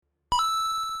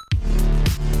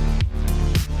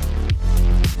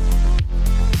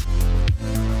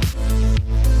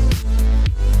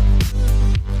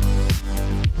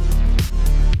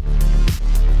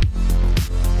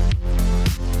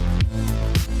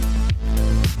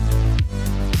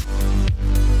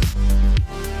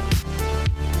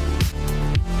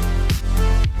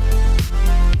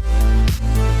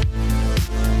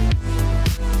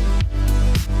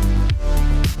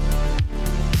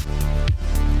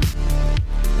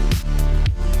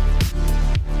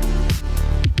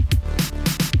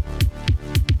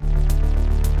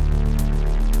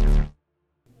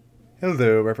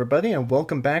Hello everybody, and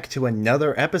welcome back to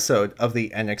another episode of the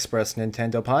NXpress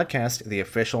Nintendo Podcast, the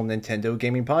official Nintendo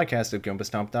gaming podcast of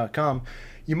GoombaStomp.com.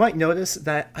 You might notice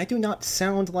that I do not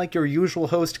sound like your usual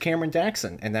host, Cameron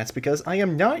Daxon, and that's because I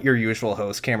am not your usual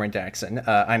host, Cameron Daxon.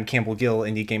 I'm Campbell Gill,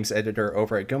 indie games editor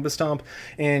over at GoombaStomp,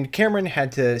 and Cameron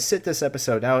had to sit this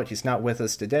episode out. He's not with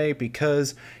us today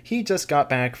because he just got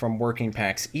back from working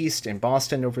PAX East in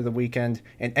Boston over the weekend,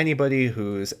 and anybody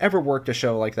who's ever worked a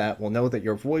show like that will know that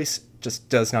your voice just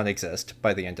does not exist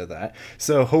by the end of that.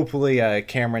 So hopefully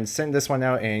Cameron sent this one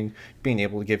out and being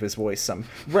able to give his voice some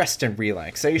rest and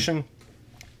relaxation.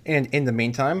 And in the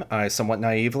meantime, I somewhat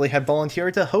naively have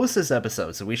volunteered to host this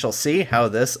episode, so we shall see how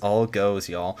this all goes,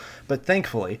 y'all. But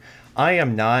thankfully, I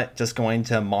am not just going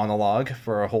to monologue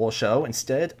for a whole show.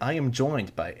 Instead, I am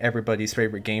joined by everybody's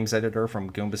favorite games editor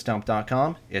from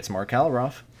GoombaStomp.com. It's Mark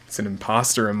Halleroff. It's an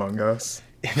imposter among us.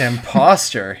 An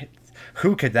imposter?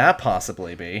 Who could that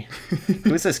possibly be?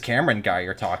 Who's this Cameron guy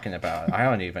you're talking about? I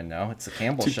don't even know. It's a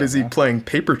Campbell show. Too busy now. Playing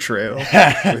Paper Trail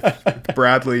with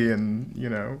Bradley and,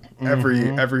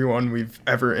 everyone we've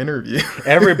ever interviewed.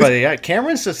 Everybody. Yeah,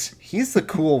 Cameron's just, he's the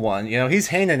cool one. You know, he's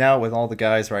hanging out with all the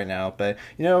guys right now. But,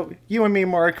 you and me,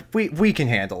 Mark, we can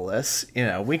handle this.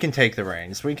 We can take the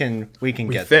reins. We can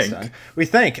get this done. We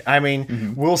think. I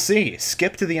mean, We'll see.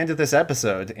 Skip to the end of this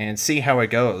episode and see how it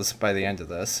goes by the end of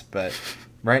this. But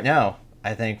right now,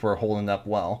 I think we're holding up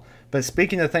well. But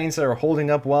speaking of things that are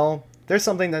holding up well, there's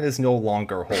something that is no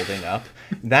longer holding up.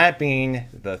 That being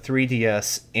the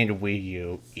 3DS and Wii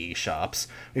U eShops.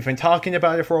 We've been talking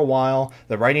about it for a while.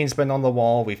 The writing's been on the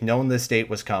wall. We've known this date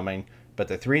was coming. But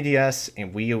the 3DS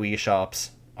and Wii U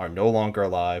eShops are no longer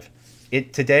alive.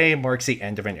 Today marks the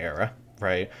end of an era,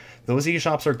 right? Those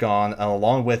eShops are gone, and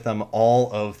along with them,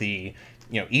 all of the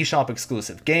eShop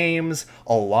exclusive games,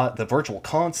 the virtual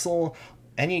console,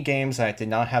 any games that did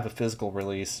not have a physical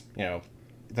release,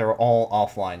 they're all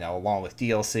offline now, along with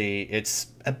DLC. It's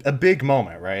a big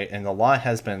moment, right? And a lot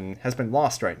has been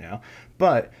lost right now.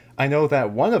 But I know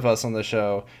that one of us on the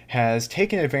show has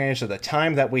taken advantage of the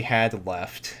time that we had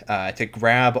left to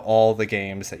grab all the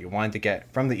games that you wanted to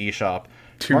get from the eShop.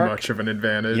 Too much of an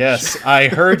advantage. Yes, I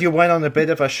heard you went on a bit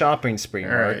of a shopping spree,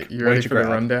 Mark. All right, you ready for the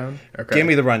rundown? Okay. Give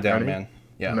me the rundown, man.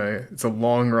 Yeah. It's a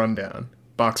long rundown.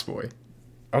 Box Boy.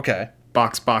 Okay.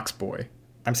 Box Boy.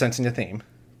 I'm sensing a theme.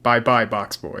 Bye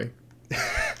Box Boy.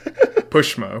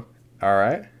 Pushmo. All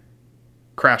right.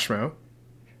 Crashmo.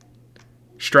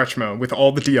 Stretchmo with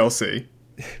all the DLC.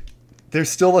 There's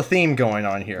still a theme going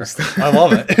on here. I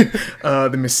love it.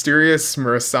 The Mysterious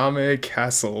Murasame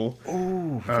Castle.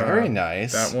 Ooh, very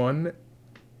nice. That one.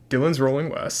 Dylan's Rolling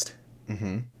West.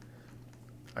 Mm-hmm.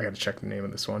 I gotta check the name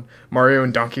of this one. Mario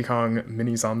and Donkey Kong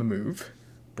Minis on the Move.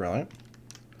 Brilliant.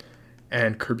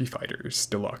 And Kirby Fighters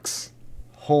Deluxe.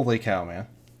 Holy cow, man.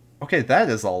 Okay, that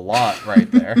is a lot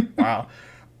right there. Wow.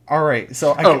 All right,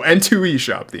 so... and two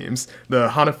eShop themes. The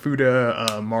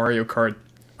Hanafuda Mario Kart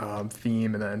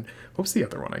theme, and then... What was the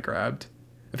other one I grabbed?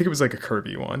 I think it was like a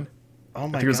Kirby one. Oh my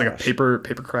gosh. I think it was like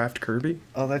a papercraft Kirby.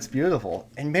 Oh, that's beautiful.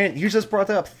 And man, you just brought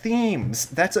up themes.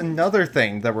 That's another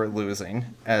thing that we're losing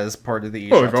as part of the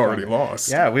eShop. Oh, we've already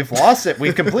lost. Yeah, we've lost it.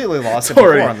 We've completely lost it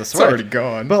before on the Switch. It's already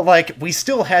gone. But we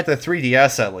still had the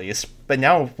 3DS at least. But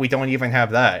now we don't even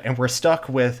have that. And we're stuck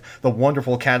with the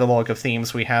wonderful catalog of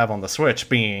themes we have on the Switch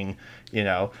being,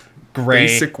 gray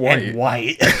Basic white. and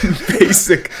white.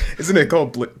 Basic. Isn't it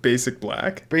called Basic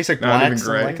Black? Basic Not Black, even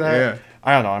something gray. like that? Yeah.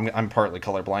 I don't know. I'm partly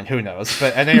colorblind. Who knows?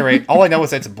 But at any rate, all I know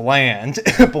is it's bland.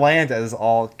 Bland as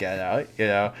all get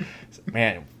out.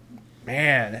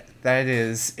 Man, that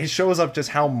is. It shows up just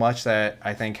how much that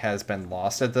I think has been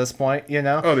lost at this point.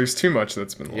 Oh, there's too much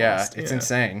that's been lost. Yeah, it's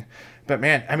insane. But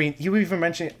man, I mean, you even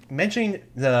mentioning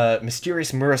the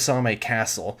Mysterious Murasame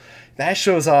Castle. That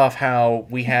shows off how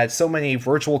we had so many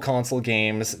virtual console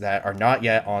games that are not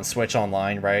yet on Switch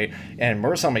Online, right? And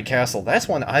Murasame Castle, that's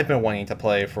one I've been wanting to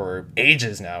play for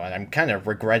ages now, and I'm kind of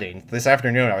regretting. This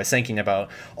afternoon, I was thinking about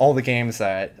all the games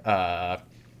that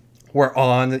were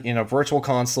on, virtual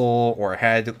console or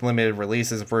had limited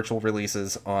releases, virtual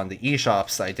releases on the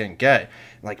eShops that I didn't get.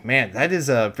 Like, man, that is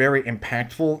a very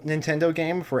impactful Nintendo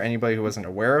game for anybody who wasn't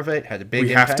aware of it. Had a big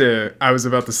impact. I was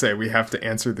about to say, we have to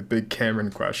answer the big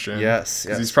Cameron question. Yes.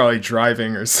 Because he's probably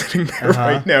driving or sitting there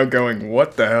right now going,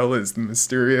 what the hell is the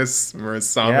mysterious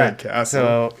Murasame Castle?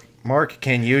 So, Mark,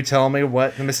 can you tell me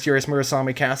what the mysterious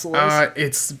Murasame Castle is?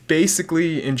 It's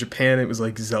basically, in Japan, it was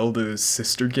like Zelda's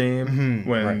sister game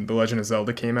when The Legend of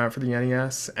Zelda came out for the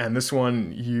NES. And this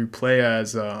one, you play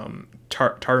as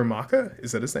Tarumaka?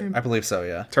 Is that his name? I believe so,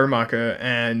 yeah. Tarumaka,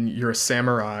 and you're a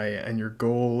samurai, and your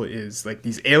goal is, like,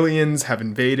 these aliens have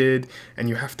invaded, and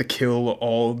you have to kill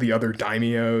all the other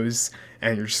daimyos,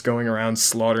 and you're just going around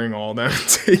slaughtering all of them,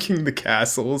 taking the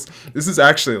castles. This is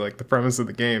actually, like, the premise of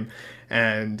the game.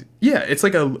 And yeah, it's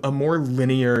like a more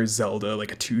linear Zelda,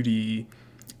 like a 2D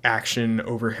action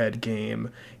overhead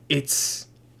game. It's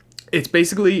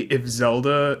basically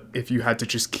if you had to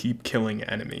just keep killing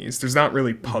enemies. There's not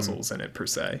really puzzles in it per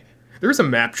se. There is a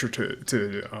map to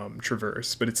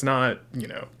traverse, but it's not,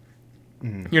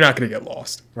 you're not going to get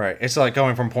lost. Right. It's like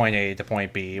going from point A to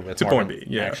point B with to more point B,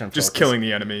 yeah. action just focus. killing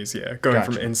the enemies, yeah. Going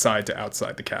from inside to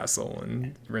outside the castle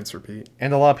and rinse repeat.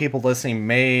 And a lot of people listening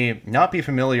may not be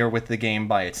familiar with the game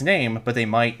by its name, but they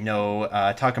might know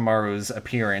Takamaru's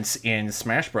appearance in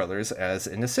Smash Brothers as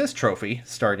an assist trophy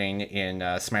starting in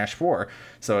Smash 4.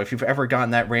 So if you've ever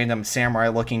gotten that random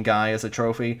samurai-looking guy as a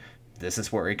trophy, this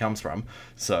is where he comes from.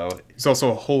 So there's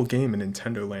also a whole game in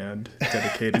Nintendo Land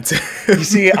dedicated to You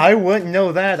see, I wouldn't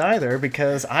know that either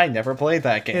because I never played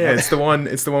that game. Yeah, it's the one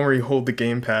where you hold the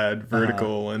gamepad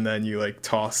vertical and then you like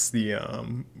toss the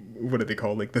what do they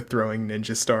call, like, the throwing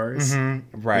ninja stars.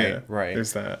 Right.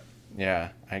 There's that. Yeah,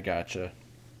 I gotcha.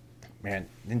 Man,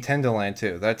 Nintendo Land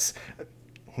too. That's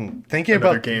thinking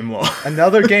another about game lost.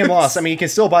 Another game lost. I mean, you can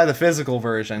still buy the physical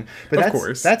version, but of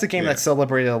course. That's a game that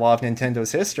celebrated a lot of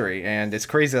Nintendo's history, and it's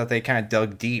crazy that they kind of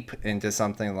dug deep into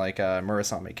something like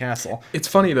Murasame Castle. It's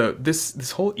funny though.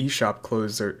 This whole eShop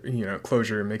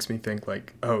closure makes me think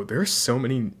like, oh, there are so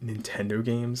many Nintendo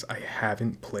games I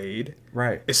haven't played.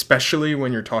 Right. Especially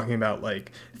when you're talking about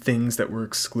like things that were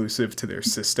exclusive to their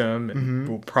system and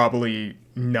will probably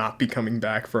not be coming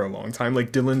back for a long time,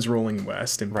 like Dylan's Rolling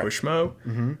West and Pushmo.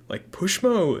 Like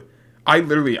Pushmo,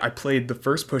 I played the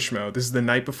first Pushmo. This is the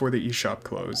night before the eShop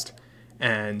closed,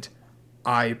 and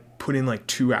I put in like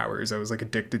 2 hours. I was like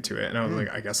addicted to it, and I was like,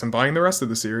 I guess I'm buying the rest of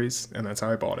the series, and that's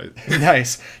how I bought it.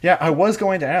 Nice. Yeah, I was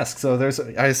going to ask. So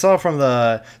I saw from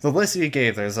the list you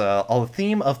gave, there's a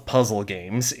theme of puzzle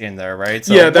games in there, right?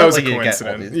 So yeah, that was a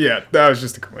coincidence. Yeah, that was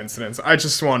just a coincidence. I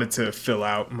just wanted to fill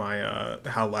out my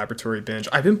HAL Laboratory binge.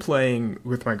 I've been playing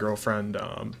with my girlfriend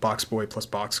Box Boy plus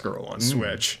Box Girl on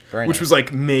Switch, which was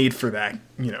like made for that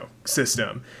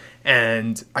system.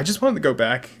 And I just wanted to go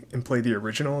back and play the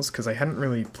originals because I hadn't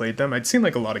really played them. I'd seen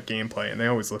like a lot of gameplay and they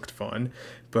always looked fun.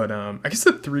 But I guess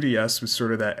the 3DS was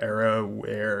sort of that era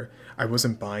where I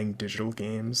wasn't buying digital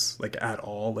games like at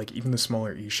all, like even the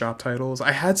smaller eShop titles.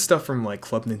 I had stuff from like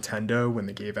Club Nintendo when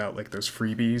they gave out like those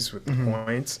freebies with the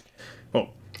points. Well,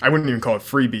 I wouldn't even call it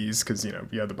freebies because,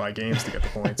 you had to buy games to get the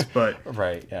points. But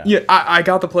right, yeah. Yeah, I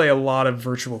got to play a lot of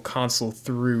Virtual Console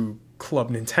through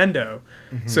Club Nintendo.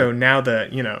 So now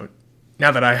that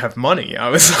I have money, I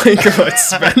was like, let's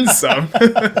spend some.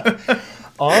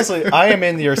 Honestly, I am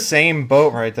in your same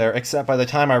boat right there, except by the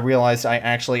time I realized I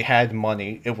actually had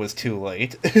money, it was too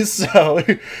late. So,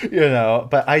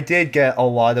 but I did get a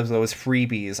lot of those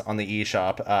freebies on the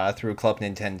eShop through Club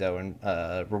Nintendo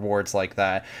and rewards like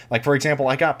that. Like, for example,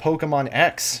 I got Pokemon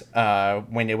X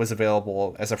when it was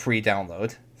available as a free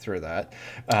download through that.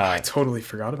 I totally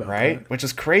forgot about that. Right? Which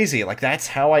is crazy. Like, that's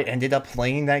how I ended up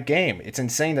playing that game. It's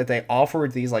insane that they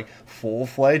offered these, like,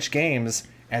 full-fledged games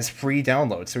as free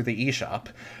downloads through the eShop,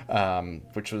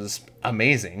 which was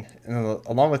amazing. And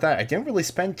along with that, I didn't really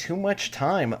spend too much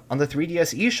time on the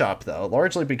 3DS eShop, though,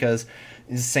 largely because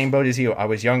it's the same boat as you. I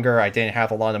was younger, I didn't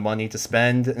have a lot of money to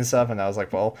spend and stuff, and I was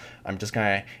like, well, I'm just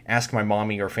going to ask my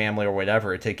mommy or family or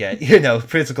whatever to get,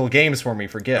 physical games for me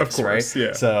for gifts, of course, right?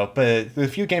 Yeah. So, but the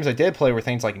few games I did play were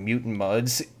things like Mutant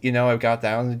Mudds. I got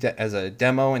that as a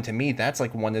demo, and to me, that's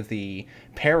like one of the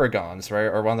paragons, right?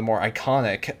 Or one of the more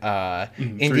iconic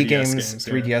indie games,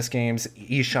 3DS games,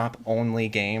 eShop only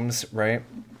games, right?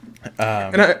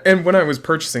 And when I was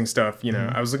purchasing stuff,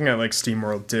 I was looking at like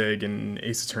SteamWorld Dig and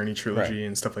Ace Attorney Trilogy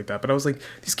and stuff like that. But I was like,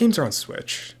 these games are on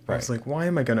Switch. I was like, why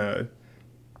am I gonna?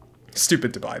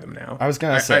 Stupid to buy them now. I was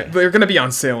gonna say they're gonna be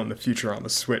on sale in the future on the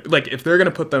Switch. Like if they're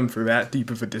gonna put them for that deep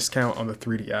of a discount on the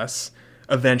 3DS,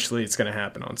 eventually it's gonna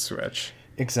happen on Switch.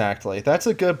 Exactly. That's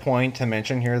a good point to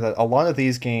mention here, that a lot of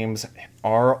these games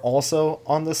are also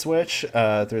on the Switch.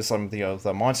 There's some,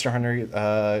 the Monster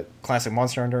Hunter, classic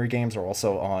Monster Hunter games are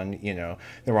also on,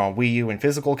 they're on Wii U in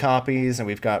physical copies, and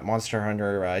we've got Monster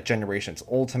Hunter Generations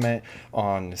Ultimate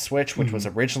on Switch, which was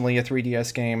originally a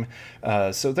 3DS game.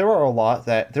 So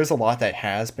there's a lot that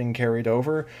has been carried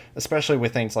over, especially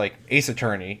with things like Ace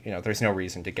Attorney. There's no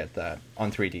reason to get that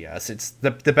on 3DS. It's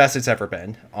the best it's ever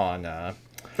been on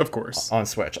of course, on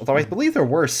Switch. Although I believe there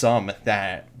were some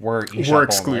that were eShop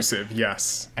exclusive. Only.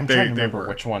 Yes, I'm trying to remember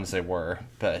which ones they were.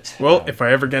 But if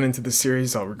I ever get into the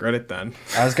series, I'll regret it then.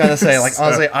 I was gonna say, like,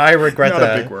 honestly, I regret that.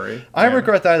 Not a big worry. I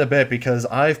regret that a bit because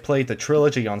I've played the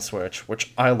trilogy on Switch,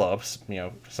 which I love. Some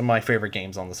of my favorite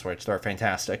games on the Switch. They're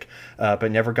fantastic,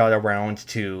 but never got around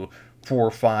to 4,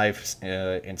 5,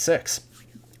 and 6.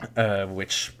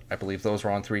 Which I believe those were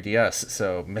on 3DS,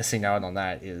 so missing out on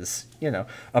that is,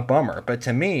 a bummer. But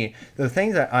to me, the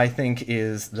thing that I think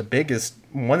is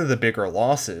one of the bigger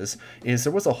losses is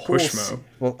there was a whole... Pushmo.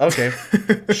 Well, okay,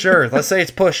 sure, let's say it's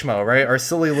Pushmo, right? Our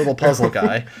silly little puzzle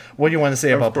guy. What do you want to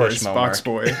say about Pushmo, Box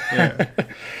Boy, yeah.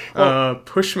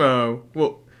 Pushmo,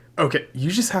 well... Okay, you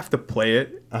just have to play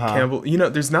it, Campbell.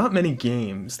 There's not many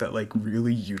games that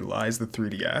really utilize the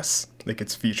 3DS,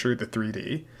 its feature, the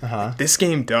 3D. This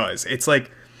game does. It's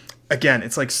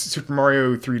it's like Super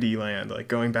Mario 3D Land,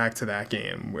 going back to that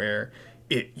game where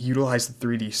it utilized the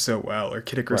 3D so well, or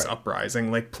Kid Icarus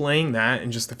Uprising, playing that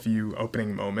in just a few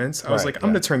opening moments. I was I'm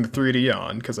going to turn the 3D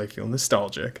on because I feel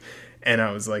nostalgic. And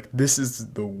I was like, this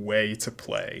is the way to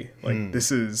play.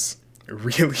 This is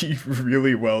really,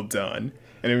 really well done.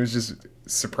 And it was just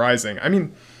surprising. I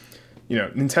mean,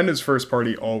 Nintendo's first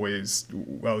party always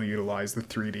well utilized the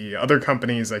 3D. Other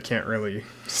companies I can't really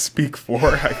speak for.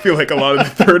 I feel like a lot of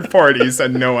the third parties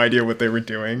had no idea what they were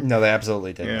doing. No, they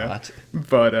absolutely did not.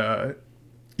 But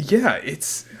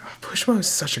Pushmo is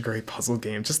such a great puzzle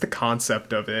game. Just the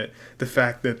concept of it, the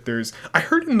fact that I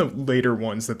heard in the later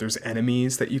ones that there's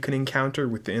enemies that you can encounter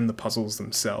within the puzzles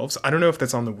themselves. I don't know if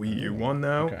that's on the Wii U one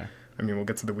though. Okay. I mean, we'll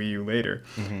get to the Wii U later.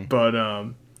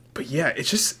 But yeah,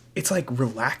 it's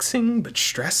relaxing but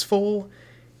stressful.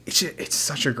 It's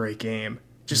such a great game.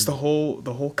 Just the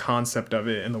whole concept of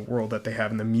it and the world that they have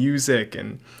and the music,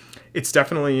 and it's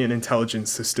definitely an Intelligent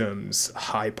Systems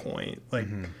high point.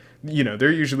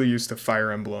 They're usually used to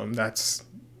Fire Emblem. That's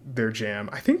their jam.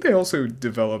 I think they also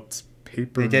developed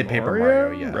Paper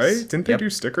Mario, yes. Right? Didn't they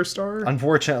do Sticker Star?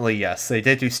 Unfortunately, yes. They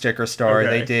did do Sticker Star. Okay.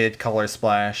 They did Color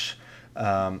Splash.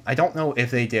 I don't know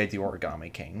if they did the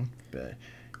Origami King, but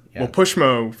Well,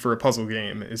 Pushmo for a puzzle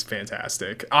game is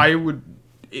fantastic.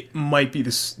 It might be the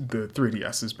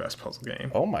 3DS's best puzzle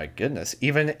game. Oh my goodness!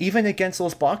 Even against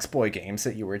those Box Boy games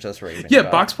that you were just raving about. Yeah,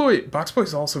 Box Boy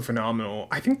is also phenomenal.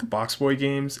 I think the Box Boy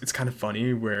games, it's kind of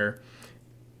funny where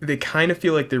they kind of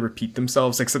feel like they repeat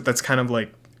themselves, except that's kind of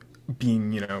like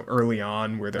being early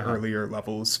on, where the earlier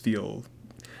levels feel.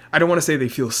 I don't want to say they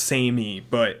feel samey,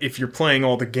 but if you're playing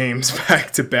all the games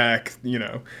back to back,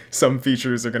 some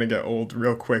features are going to get old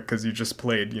real quick because you just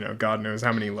played, God knows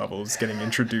how many levels getting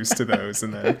introduced to those.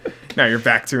 And then now you're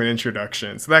back to an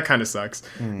introduction. So that kind of sucks.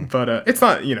 But it's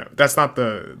not, that's not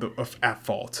the at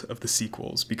fault of the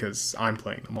sequels because I'm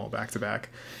playing them all back to back.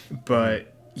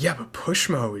 But but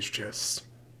Pushmo is just...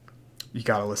 You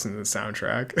gotta listen to the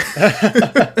soundtrack.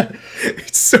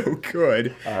 It's so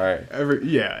good. All right.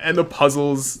 And the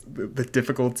puzzles, the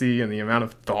difficulty, and the amount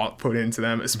of thought put into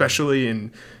them, especially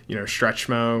in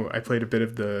Stretchmo. I played a bit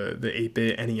of the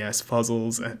 8-bit NES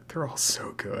puzzles, and they're all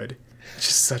so good. It's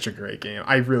just such a great game.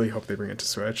 I really hope they bring it to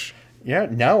Switch. Yeah,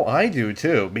 now I do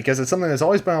too, because it's something that's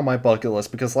always been on my bucket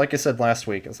list, because like I said last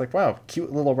week, it's like, wow,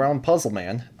 cute little round puzzle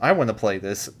man. I want to play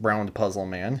this round puzzle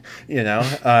man,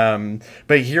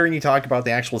 but hearing you talk about the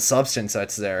actual substance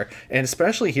that's there, and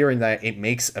especially hearing that it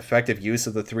makes effective use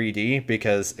of the 3D,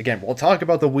 because, again, we'll talk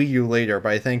about the Wii U later,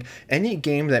 but I think any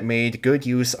game that made good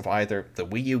use of either the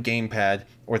Wii U gamepad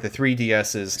or the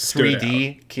 3DS's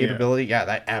 3D capability,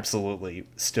 that absolutely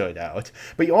stood out.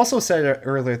 But you also said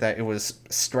earlier that it was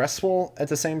stressful at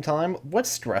the same time. What's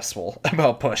stressful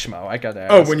about Pushmo? I gotta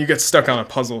ask. Oh, when you get stuck on a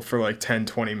puzzle for 10,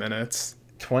 20 minutes.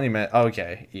 20 minutes,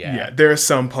 okay, yeah. Yeah, there are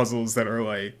some puzzles that are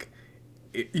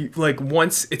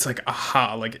once it's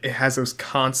aha, it has those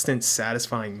constant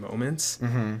satisfying moments,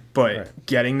 but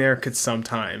getting there could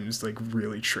sometimes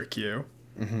really trick you.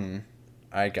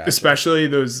 I got especially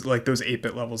those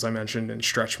 8-bit levels I mentioned in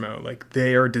Stretchmo.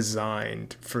 They are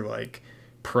designed for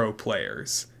pro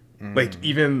players.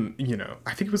 Even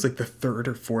I think it was the 3rd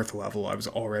or 4th level I was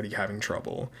already having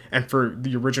trouble, and for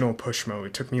the original Pushmo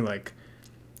it took me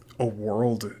a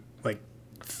world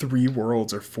 3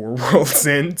 worlds or 4 worlds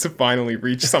in to finally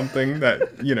reach something that,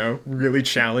 really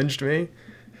challenged me.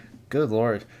 Good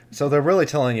Lord. So they're really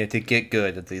telling you to get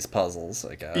good at these puzzles,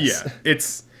 I guess. Yeah,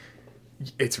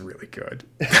 it's really good.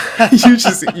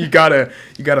 you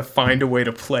gotta find a way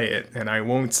to play it, and I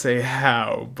won't say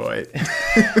how, but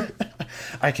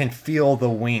I can feel the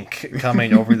wink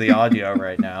coming over the audio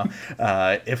right now.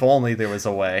 If only there was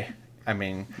a way. I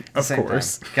mean, of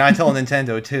course. Gotta tell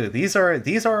Nintendo too. These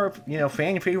are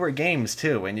fan favorite games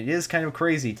too, and it is kind of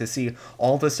crazy to see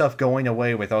all this stuff going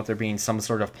away without there being some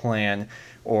sort of plan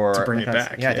or to bring it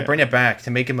back. Yeah, to bring it back,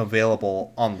 to make them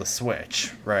available on the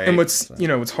Switch, right? And what's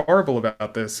horrible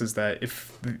about this is that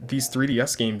if these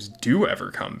 3DS games do ever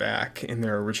come back in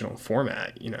their original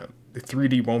format, the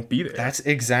 3D won't be there. That's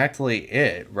exactly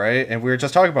it, right? And we were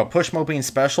just talking about Pushmo being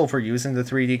special for using the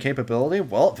 3D capability.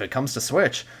 Well, if it comes to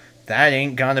Switch, that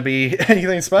ain't gonna be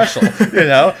anything special,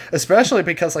 especially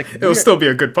because it'll still be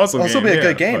a good puzzle game. It'll still be a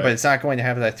good game, but it's not going to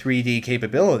have that 3D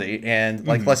capability. And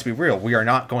let's be real, we are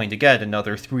not going to get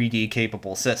another 3D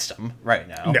capable system right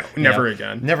now. No, never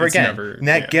again. Never again.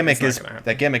 That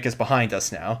gimmick is behind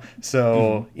us now.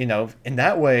 So in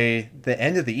that way, the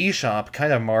end of the eShop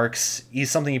kind of marks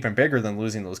something even bigger than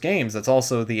losing those games. That's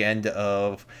also the end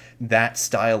of that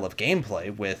style of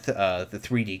gameplay with the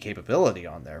 3D capability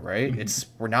on there, right?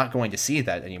 We're not going to see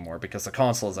that anymore because the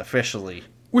console is officially,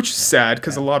 which is sad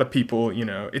because a lot of people,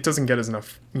 it doesn't get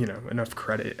enough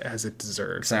credit as it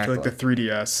deserves. Exactly. I feel like the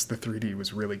 3DS, the 3D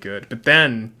was really good, but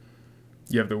then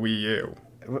you have the Wii U.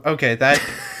 Okay, that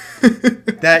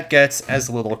gets as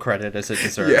little credit as it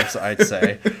deserves, I'd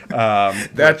say.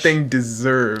 That thing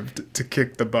deserved to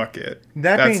kick the bucket.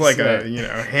 That's like a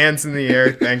hands in the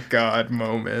air, thank God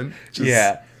moment.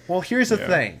 Yeah. Well, here's the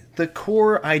thing. The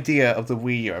core idea of the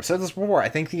Wii U, I've said this before, I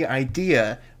think the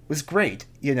idea was great.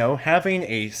 Having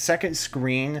a second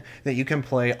screen that you can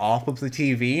play off of the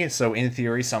TV, so in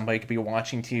theory somebody could be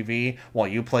watching TV while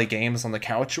you play games on the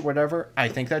couch or whatever, I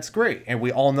think that's great. And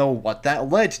we all know what that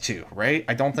led to, right?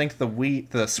 I don't think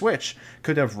the Switch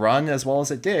could have run as well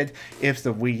as it did if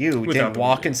the Wii U didn't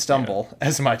walk and stumble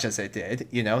as much as it did.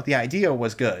 The idea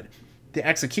was good. The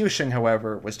execution,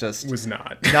 however, was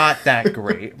not that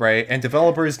great, right? And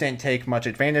developers didn't take much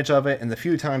advantage of it, and the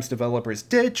few times developers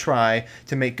did try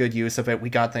to make good use of it, we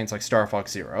got things like Star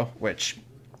Fox Zero, which,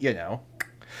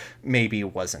 maybe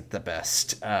wasn't the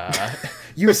best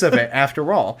use of it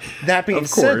after all. That being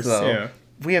said, though,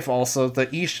 we have also the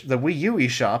Wii U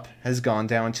eShop has gone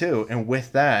down too, and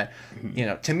with that,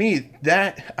 to me,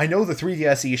 I know the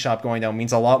 3DS eShop going down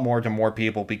means a lot more to more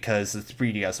people because the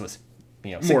 3DS was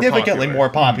significantly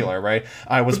more popular, right?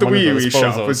 I was one of those bozos. The Wii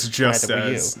U eShop was just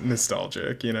as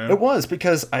nostalgic, It was,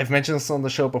 because I've mentioned this on the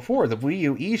show before. The Wii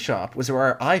U eShop was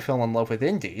where I fell in love with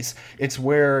indies. It's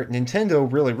where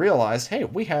Nintendo really realized, hey,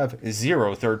 we have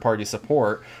zero third-party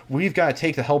support. We've got to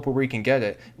take the help where we can get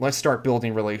it. Let's start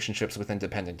building relationships with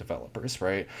independent developers,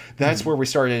 right? That's where we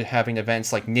started having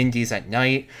events like Nindies at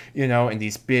Night, and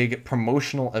these big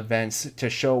promotional events to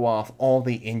show off all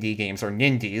the indie games, or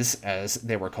Nindies as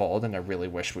they were called, and I really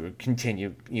wish we would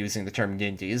continue using the term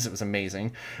Nindies. It was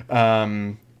amazing.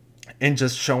 And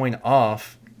just showing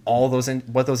off all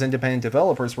what those independent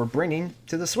developers were bringing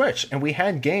to the Switch. And we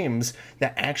had games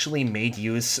that actually made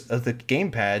use of the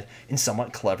gamepad in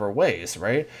somewhat clever ways,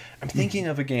 right? I'm thinking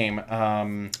of a game.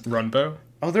 Runbow?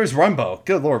 Oh, there's Rumbo.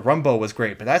 Good Lord, Rumbo was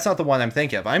great, but that's not the one I'm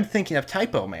thinking of. I'm thinking of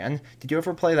Typo Man. Did you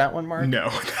ever play that one, Mark?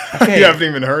 No. Okay. You haven't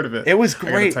even heard of it. It was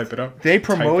great. I gotta type it up. They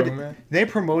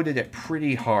promoted it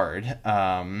pretty hard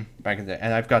back in the,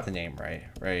 and I've got the name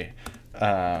right.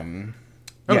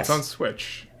 It's on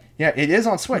Switch. Yeah, it is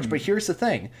on Switch, but here's the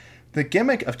thing. The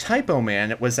gimmick of Typo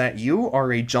Man was that you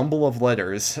are a jumble of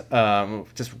letters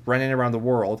just running around the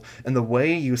world, and the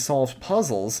way you solved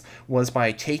puzzles was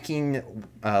by taking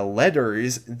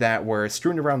letters that were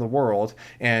strewn around the world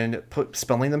and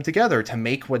spelling them together to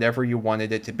make whatever you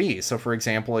wanted it to be. So, for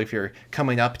example, if you're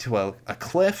coming up to a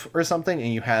cliff or something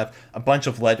and you have a bunch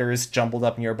of letters jumbled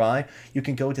up nearby, you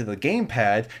can go to the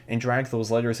gamepad and drag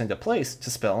those letters into place to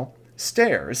spell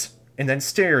stairs. And then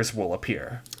stairs will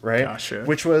appear, right? Gotcha.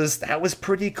 That was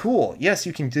pretty cool. Yes,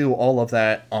 you can do all of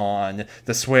that on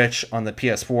the Switch, on the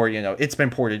PS4. It's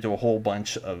been ported to a whole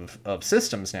bunch of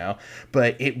systems now,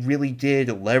 but it really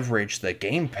did leverage the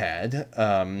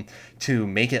gamepad to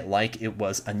make it like it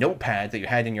was a notepad that you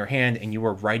had in your hand and you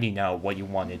were writing out what you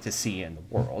wanted to see in the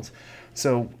world.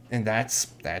 So, and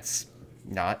that's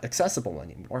not accessible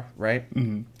anymore, right?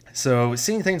 Mm-hmm. So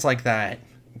seeing things like that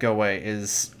go away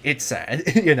it's sad.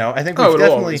 I think we've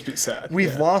always be sad.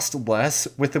 We've lost less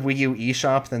with the Wii U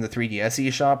eShop than the 3DS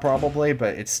eShop probably,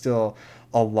 but it's still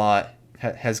a lot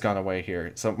has gone away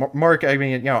here. So, Mark, I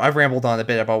mean, I've rambled on a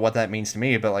bit about what that means to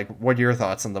me, but like, what are your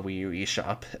thoughts on the Wii U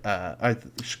eShop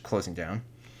closing down?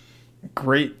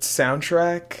 Great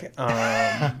soundtrack.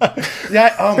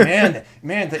 Yeah. Oh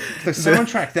man, the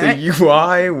soundtrack. The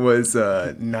UI was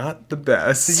not the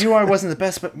best. The UI wasn't the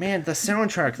best, but man, the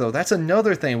soundtrack though. That's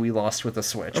another thing we lost with the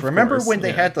Switch. Remember when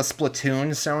they had the Splatoon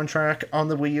soundtrack on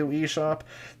the Wii U eShop?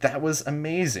 That was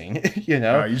amazing. You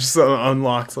just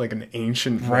unlocked like an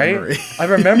ancient memory. I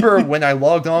remember when I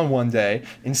logged on one day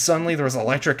and suddenly there was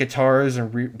electric guitars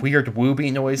and weird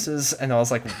whoopee noises, and I was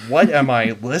like, "What am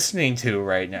I listening to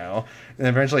right now?" And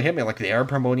eventually hit me like they are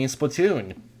promoting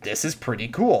Splatoon. This is pretty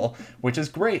cool, which is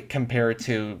great compared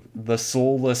to the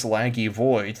soulless laggy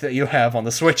void that you have on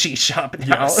the Switch eShop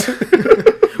now.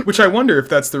 Yes. Which I wonder if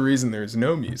that's the reason there's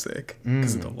no music,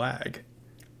 because of the lag.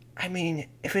 I mean,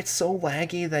 if it's so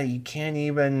laggy that you can't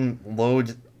even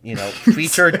load,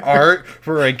 featured art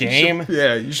for a game.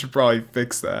 You should probably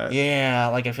fix that. Yeah,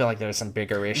 like I feel like there's some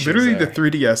bigger issues. Literally, there. the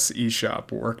 3DS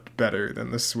eShop worked better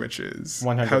than the Switch's.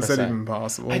 100%. How's that even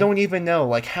possible? I don't even know.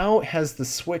 Like, how has the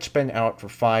Switch been out for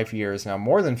 5 years now?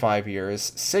 More than 5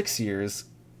 years, 6 years.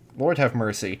 Lord have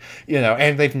mercy,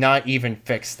 and they've not even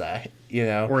fixed that,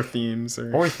 or themes,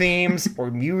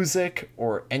 or music,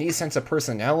 or any sense of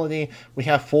personality. We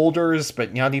have folders,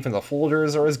 but not even the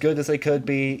folders are as good as they could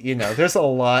be. There's a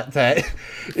lot that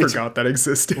forgot that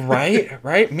existed.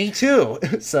 Right. Me too.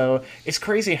 So it's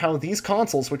crazy how these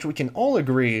consoles, which we can all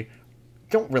agree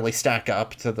don't really stack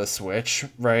up to the Switch,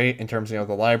 right? In terms of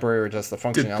the library or just the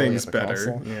functionality of the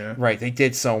console. Yeah. Right, they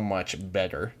did so much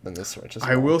better than the Switch as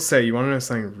well. I will say, you want to know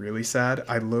something really sad?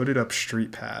 I loaded up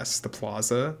Street Pass, the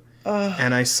Plaza,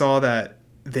 and I saw that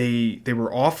they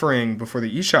were offering, before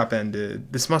the eShop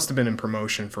ended, this must have been in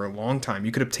promotion for a long time,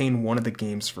 you could obtain one of the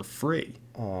games for free.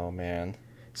 Oh, man.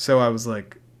 So I was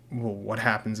like, well, what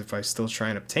happens if I still try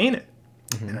and obtain it?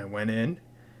 Mm-hmm. And I went in,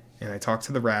 and I talked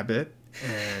to the rabbit,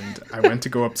 and I went to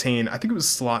go obtain, I think it was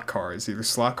slot cars, either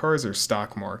slot cars or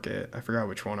stock market. I forgot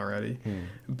which one already.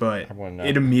 But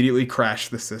it immediately crashed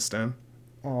the system.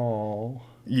 Oh.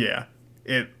 Yeah.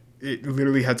 It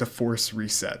literally had to force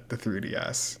reset the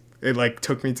 3DS. It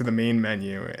took me to the main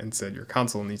menu and said, your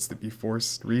console needs to be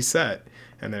forced reset.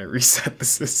 And then it reset the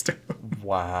system.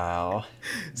 Wow.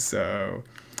 So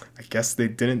I guess they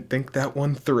didn't think that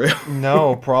one through.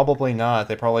 No, probably not.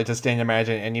 They probably just didn't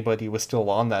imagine anybody was still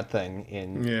on that thing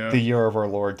in the year of our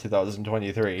Lord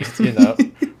 2023,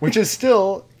 which is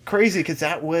still crazy because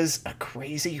that was a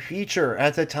crazy feature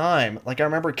at the time. Like, I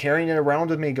remember carrying it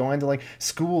around with me going to like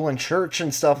school and church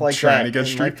and stuff like trying that. To get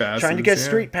street passes. Trying to get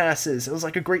street passes. It was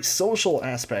like a great social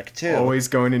aspect too. Always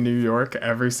going to New York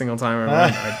every single time I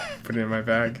went. I put it in my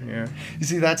bag. Yeah. You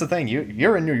see, that's the thing.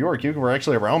 You're in New York. You were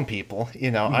actually around people.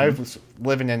 I was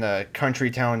living in a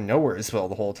country town, Nowheresville,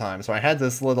 the whole time. So I had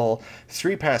this little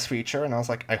street pass feature, and I was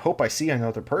like, I hope I see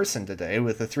another person today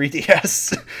with a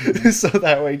 3DS, so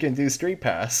that way I can do street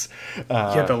pass.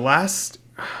 The last,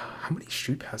 how many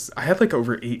street passes? I had like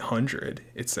over 800,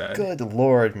 it said. Good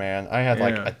Lord, man. I had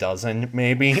like a dozen,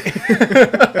 maybe.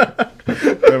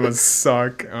 That must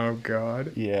suck. Oh,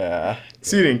 God. Yeah.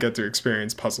 So you didn't get to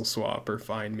experience Puzzle Swap or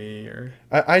Find Me or...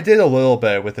 I did a little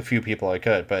bit with a few people I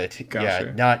could, but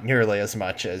Gotcha. Not nearly as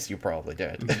much as you probably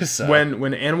did. So.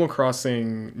 When Animal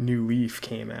Crossing New Leaf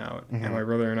came out, and my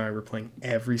brother and I were playing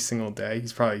every single day,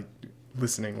 he's probably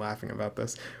listening, laughing about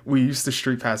this. We used to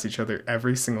street pass each other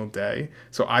every single day.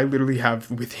 So I literally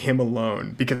have with him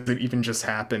alone, because it even just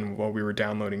happened while we were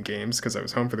downloading games because I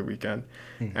was home for the weekend.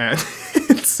 And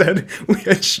it said we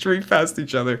had street passed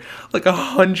each other like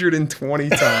 120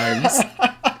 times.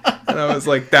 And I was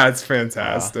like, that's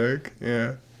fantastic.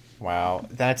 Yeah. Wow,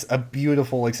 that's a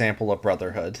beautiful example of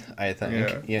brotherhood, I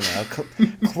think. Yeah.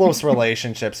 Close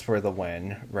relationships for the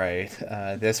win, right?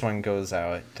 This one goes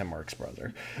out to Mark's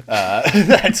brother.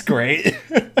 That's great.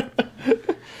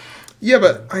 Yeah,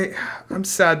 but I'm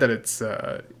sad that it's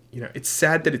it's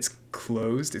sad that it's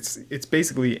closed. It's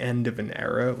basically end of an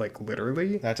era, like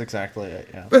literally. That's exactly it.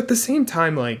 Yeah. But at the same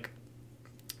time, like,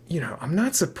 I'm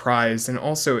not surprised, and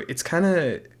also it's kind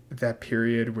of that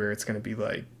period where it's going to be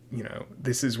like,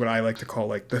 this is what I like to call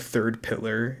like the third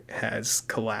pillar has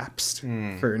collapsed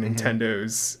for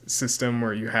Nintendo's system,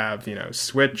 where you have,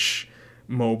 Switch,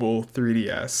 mobile,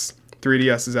 3DS.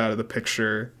 3DS is out of the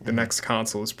picture. The next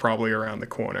console is probably around the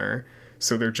corner.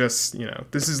 So they're just,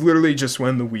 this is literally just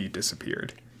when the Wii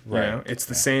disappeared. Right. It's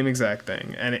the same exact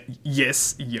thing. And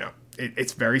it's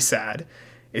very sad.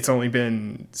 It's only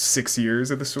been 6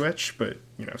 years of the Switch, but,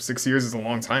 6 years is a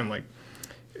long time. Like,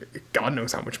 God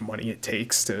knows how much money it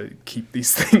takes to keep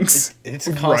these things it's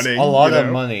running. A lot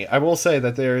of money. I will say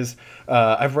that there's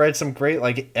I've read some great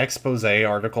like expose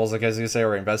articles, like as you say,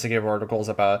 or investigative articles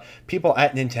about people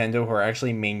at Nintendo who are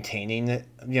actually maintaining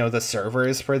the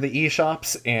servers for the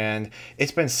eShops, and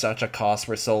it's been such a cost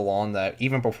for so long that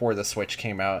even before the Switch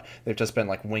came out, they've just been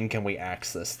like, when can we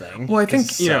axe this thing? Well, I think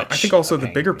I think also the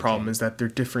bigger problem is that they're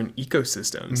different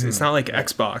ecosystems. Mm-hmm. It's not like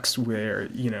Xbox where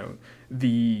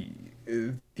the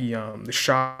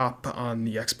shop on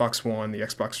the Xbox One, the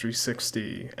Xbox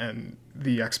 360, and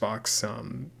the Xbox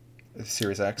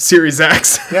Series X. Series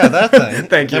X. Yeah, that thing.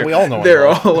 Thank you. That we all know. They're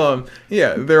all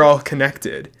they're all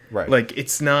connected. Right. Like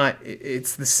it's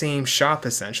the same shop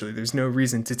essentially. There's no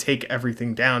reason to take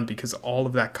everything down because all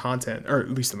of that content, or at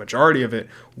least the majority of it,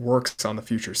 works on the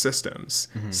future systems.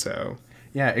 Mm-hmm. So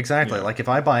yeah, exactly. Yeah. Like if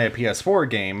I buy a PS4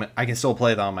 game, I can still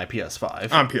play it on my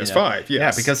PS5. On PS5, yes.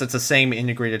 Yeah, because it's the same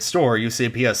integrated store. You see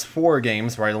PS4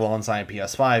 games right alongside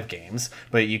PS5 games,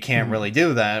 but you can't really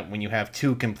do that when you have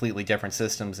two completely different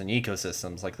systems and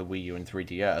ecosystems like the Wii U and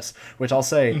 3DS, which I'll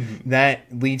say that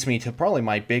leads me to probably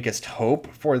my biggest hope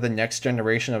for the next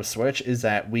generation of Switch is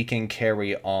that we can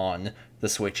carry on the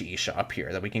Switch eShop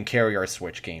here, that we can carry our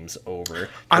Switch games over.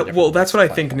 Well, that's what I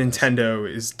think Nintendo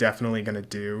is definitely going to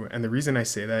do. And the reason I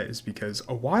say that is because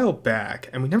a while back,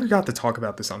 and we never got to talk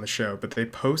about this on the show, but they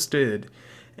posted,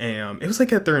 it was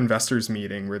like at their investors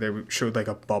meeting where they showed like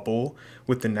a bubble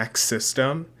with the next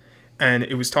system. And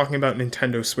it was talking about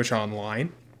Nintendo Switch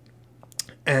Online.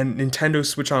 And Nintendo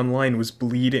Switch Online was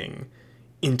bleeding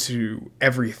into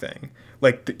everything.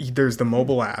 Like, there's the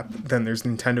mobile app, then there's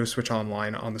Nintendo Switch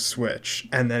Online on the Switch,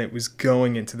 and then it was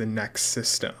going into the next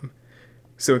system.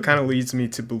 So it kind of leads me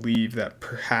to believe that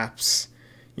perhaps,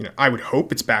 I would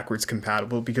hope it's backwards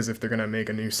compatible, because if they're going to make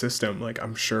a new system, like,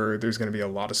 I'm sure there's going to be a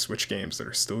lot of Switch games that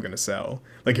are still going to sell.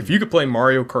 Like, if you could play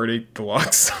Mario Kart 8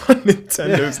 Deluxe on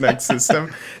Nintendo's next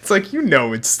system, it's like,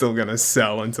 it's still going to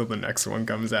sell until the next one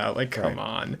comes out. Like, come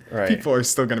on. Right. People are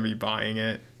still going to be buying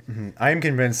it. I am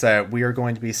convinced that we are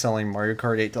going to be selling Mario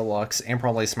Kart 8 Deluxe and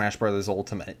probably Smash Bros.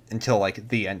 Ultimate until like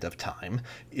the end of time.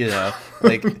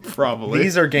 Like probably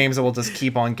these are games that will just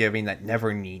keep on giving that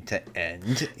never need to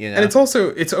end. And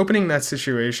it's opening that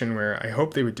situation where I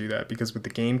hope they would do that, because with the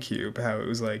GameCube, how it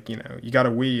was like, you got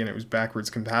a Wii and it was backwards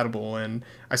compatible. And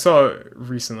I saw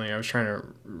recently, I was trying to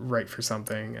write for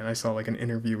something, and I saw like an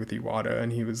interview with Iwata,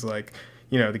 and he was like,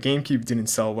 the GameCube didn't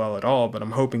sell well at all, but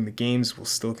I'm hoping the games will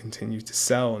still continue to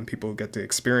sell and people get to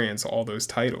experience all those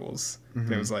titles. Mm-hmm.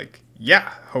 And it was like,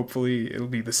 yeah, hopefully it'll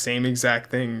be the same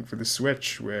exact thing for the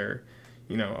Switch, where,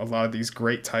 a lot of these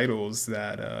great titles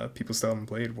that people still haven't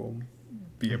played will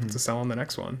be able to sell on the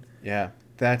next one. Yeah.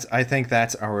 I think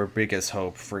that's our biggest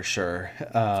hope for sure.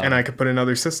 And I could put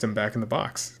another system back in the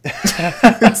box.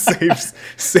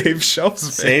 save shelf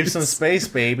space. Save some space,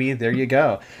 baby. There you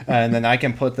go. And then I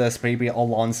can put this baby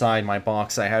alongside my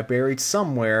box I have buried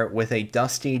somewhere with a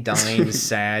dusty, dying,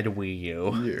 sad Wii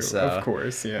U. So, of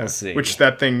course, yeah. We'll see. Which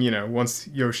that thing, once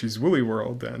Yoshi's Woolly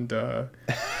World and...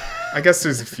 I guess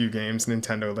there's a few games,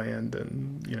 Nintendo Land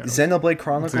and, Xenoblade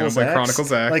Chronicles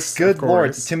X. Like, good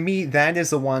lord. To me, that is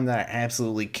the one that I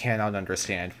absolutely cannot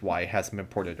understand why it hasn't been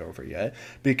ported over yet.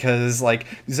 Because, like,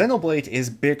 Xenoblade is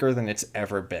bigger than it's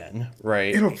ever been,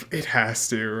 right? It has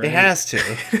to, right? It has to.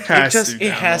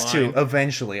 It has to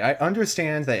eventually. I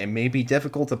understand that it may be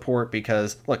difficult to port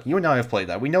because, look, you and I have played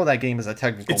that. We know that game is a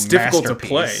technical masterpiece. It's difficult to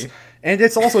play. And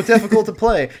it's also difficult to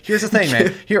play. Here's the thing,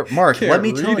 man. Here, Mark, let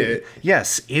me tell you.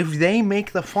 Yes, if they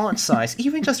make the font size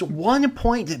even just 1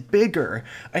 point bigger,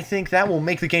 I think that will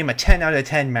make the game a 10 out of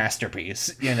 10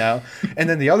 masterpiece, And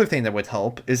then the other thing that would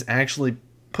help is actually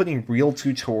putting real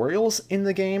tutorials in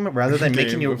the game rather than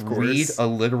making you read a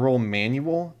literal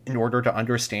manual in order to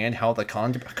understand how the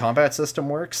combat system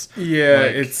works. Yeah,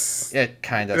 it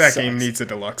kind of that sucks. Game needs a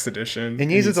deluxe edition. It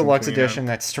needs a deluxe edition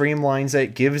that streamlines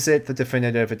it, gives it the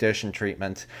definitive edition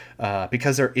treatment,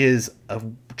 because there is a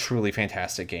truly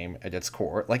fantastic game at its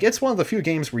core. Like, it's one of the few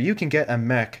games where you can get a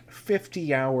mech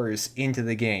 50 hours into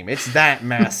the game. It's that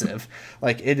massive.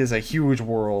 Like, it is a huge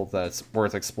world that's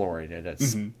worth exploring, and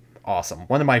it's awesome.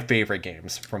 One of my favorite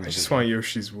games from the I just want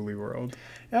Yoshi's Woolly World.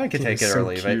 Yeah, I could take it or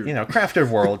leave it.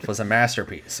 Crafted World was a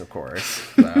masterpiece, of course.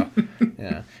 So,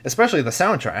 yeah, especially the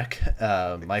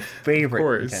soundtrack. My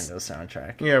favorite Nintendo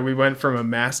soundtrack. Yeah, we went from a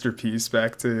masterpiece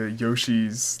back to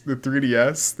Yoshi's, the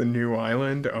 3DS, the New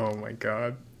Island. Oh my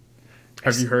god.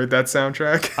 Have you heard that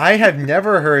soundtrack? I have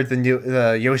never heard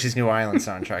the Yoshi's New Island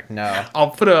soundtrack. No.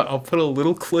 I'll put a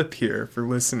little clip here for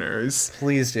listeners.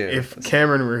 Please do. If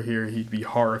Cameron were here, he'd be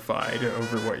horrified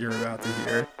over what you're about to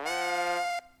hear.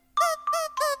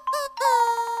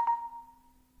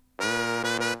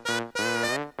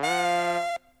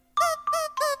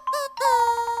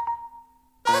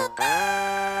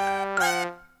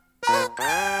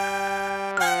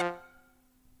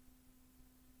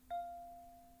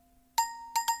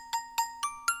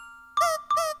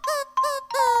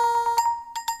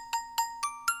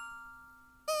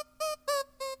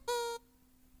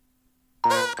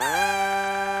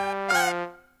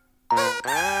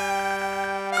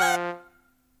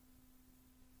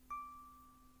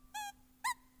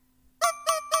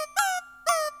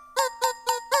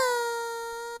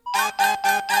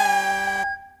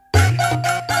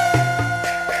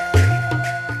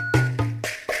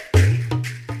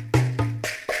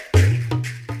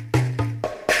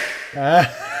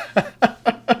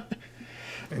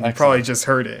 probably just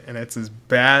heard it, and it's as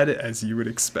bad as you would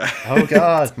expect. Oh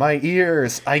God, my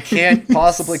ears! I can't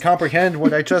possibly comprehend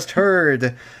what I just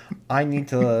heard. I need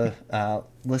to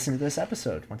listen to this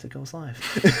episode once it goes live.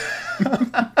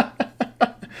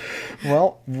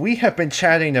 Well, we have been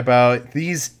chatting about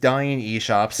these dying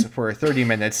eShops for 30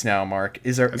 minutes now, Mark.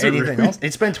 Is there anything else?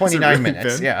 It's been 29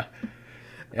 minutes, yeah.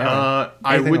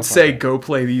 I would say go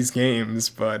play these games,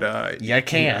 but you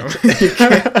can't.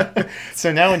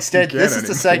 So now instead, this is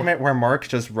the segment where Mark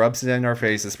just rubs it in our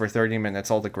faces for 30 minutes,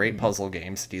 all the great puzzle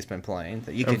games that he's been playing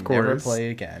that you can never play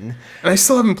again. And I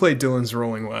still haven't played Dylan's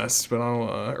Rolling West, but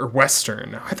I'll or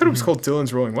Western. I thought it was called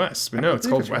Dylan's Rolling West, but no, it's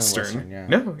called Western.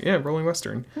 Rolling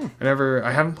Western.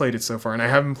 I haven't played it so far, and I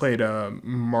haven't played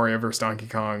Mario vs. Donkey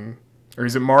Kong, or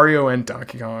is it Mario and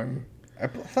Donkey Kong? I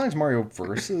thought it was Mario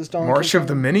versus Donkey March Kong. of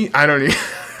the Mini? I don't even...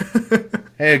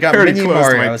 Hey, it got mini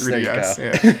Marios. There you go.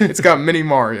 Yeah. It's got mini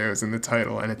Marios in the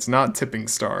title, and it's not tipping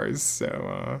stars,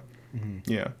 so,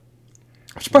 yeah.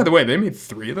 Which, by the way, they made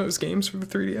 3 of those games for the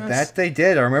 3DS. That they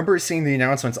did. I remember seeing the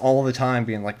announcements all the time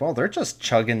being like, well, they're just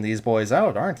chugging these boys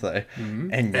out, aren't they? Mm-hmm.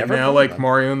 And now, like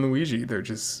Mario and Luigi, they're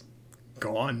just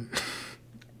gone.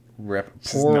 Rip.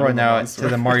 Pour one out to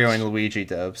the Mario and Luigi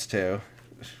devs, too.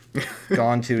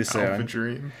 Gone too soon. A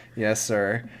dream. Yes,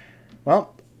 sir.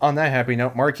 Well, on that happy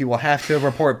note, Mark, you will have to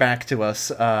report back to us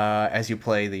as you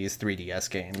play these 3DS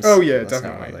games. Oh, yeah,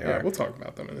 definitely. Yeah, we'll talk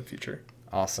about them in the future.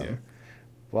 Awesome. Yeah.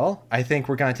 Well, I think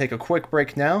we're going to take a quick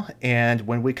break now, and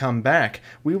when we come back,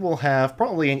 we will have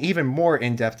probably an even more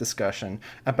in-depth discussion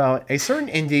about a certain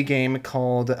indie game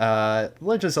called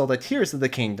Legend of Zelda Tears of the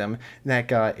Kingdom that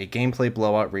got a gameplay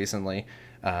blowout recently.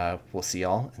 We'll see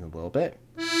y'all in a little bit.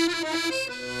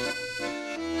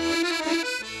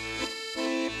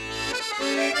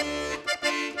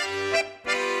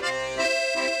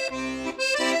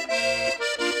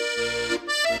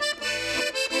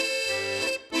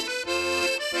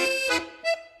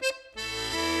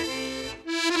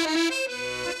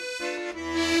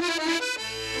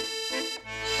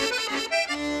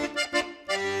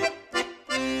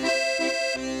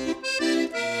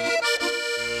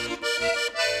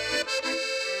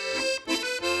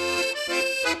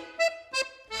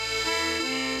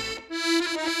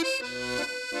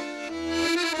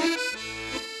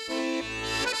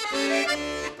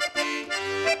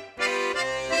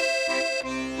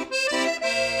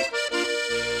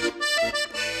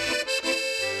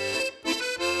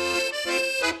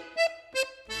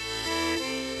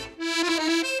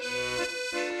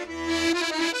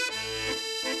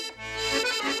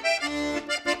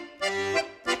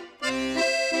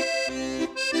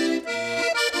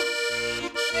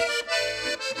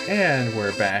 And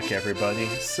we're back, everybody.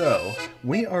 So,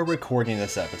 we are recording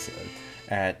this episode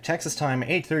at Texas time,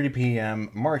 8:30 p.m.,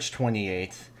 March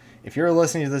 28th. If you're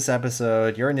listening to this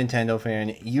episode, you're a Nintendo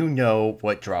fan, you know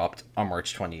what dropped on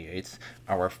March 28th.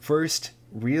 Our first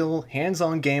real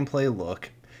hands-on gameplay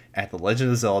look at The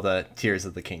Legend of Zelda Tears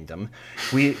of the Kingdom.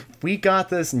 We got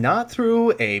this not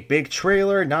through a big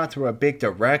trailer, not through a big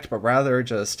direct, but rather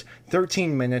just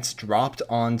 13 minutes dropped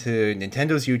onto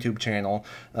Nintendo's YouTube channel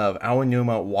of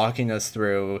Aonuma walking us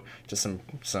through just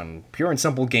some pure and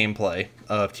simple gameplay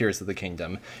of Tears of the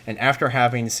Kingdom. And after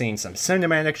having seen some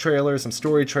cinematic trailers, some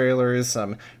story trailers,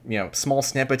 some small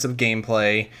snippets of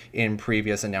gameplay in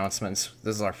previous announcements,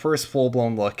 this is our first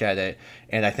full-blown look at it,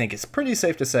 and I think it's pretty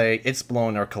safe to say it's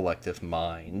blown our collective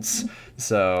minds.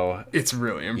 So it's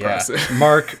really impressive. Yeah.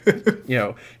 Mark,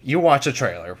 you watch a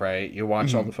trailer, right? You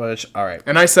watch all the footage. All right.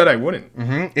 And I said I wouldn't.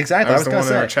 Mm-hmm. Exactly. I was the one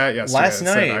in our chat yesterday last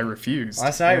night, said I refused.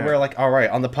 Last night we were like, all right,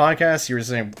 on the podcast you were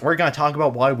saying we're going to talk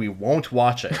about why we won't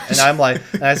watch it. And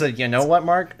I said, you know what,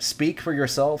 Mark? Speak for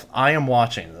yourself. I am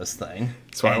watching this thing.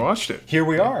 That's why I watched it. Here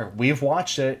we are. We've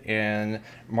watched it. And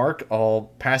Mark,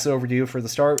 I'll pass it over to you for the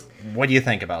start. What do you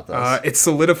think about this? It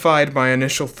solidified my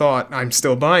initial thought. I'm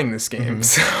still buying this game.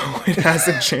 So it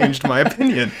hasn't changed my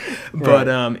opinion. But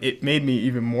it made me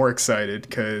even more excited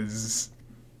because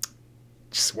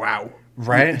just wow.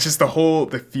 Right? Just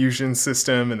the fusion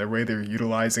system and the way they're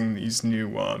utilizing these new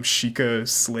Sheikah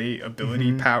Slate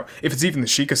ability power. If it's even the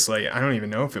Sheikah Slate, I don't even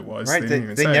know if it was. Right,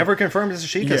 they never confirmed it's a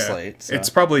Sheikah Slate. So. It's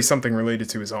probably something related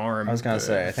to his arm. I was going to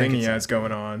say, I think he has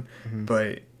going on.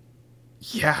 But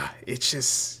yeah,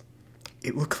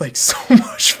 it looked like so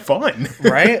much fun.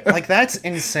 Right? Like, that's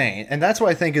insane. And that's what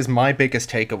I think is my biggest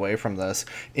takeaway from this,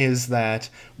 is that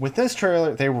with this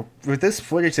trailer, with this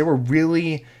footage, they were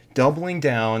really doubling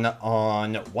down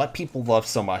on what people love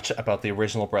so much about the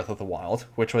original Breath of the Wild,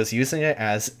 which was using it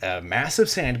as a massive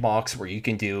sandbox where you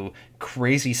can do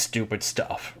crazy stupid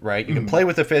stuff, right? You can play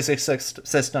with the physics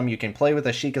system, you can play with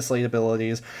the Sheikah Slate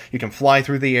abilities, you can fly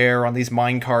through the air on these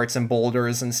mine carts and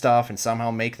boulders and stuff and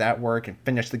somehow make that work and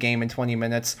finish the game in 20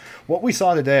 minutes. What we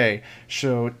saw today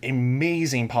showed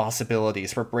amazing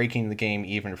possibilities for breaking the game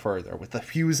even further, with the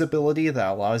fuse ability that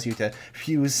allows you to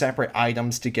fuse separate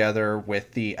items together,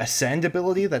 with the ascend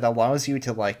ability that allows you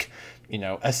to, like, you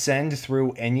know, ascend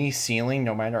through any ceiling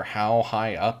no matter how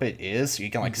high up it is. So you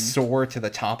can, like, soar to the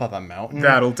top of a mountain.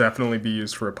 That'll definitely be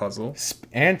used for a puzzle.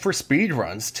 And for speed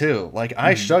runs, too. Like,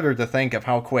 I shudder to think of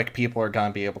how quick people are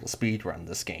going to be able to speed run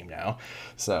this game now.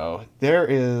 So there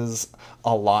is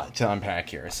a lot to unpack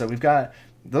here. So we've got...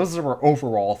 Those are our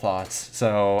overall thoughts.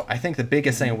 So I think the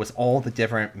biggest thing was all the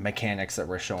different mechanics that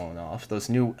were showing off. Those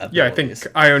new abilities. Yeah, I think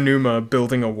Ionuma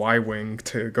building a Y-Wing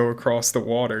to go across the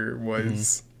water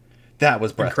was... That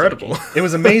was incredible. It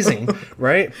was amazing,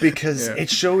 right? Because it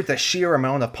showed the sheer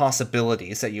amount of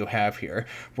possibilities that you have here,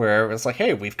 where it was like,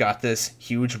 hey, we've got this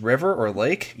huge river or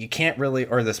lake. You can't really,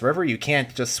 or this river, you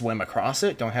can't just swim across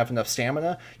it. Don't have enough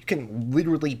stamina. You can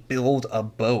literally build a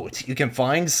boat. You can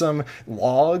find some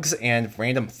logs and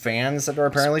random fans that are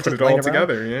apparently just put it all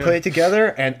together. Yeah. Put it together,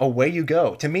 and away you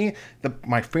go. To me,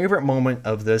 my favorite moment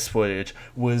of this footage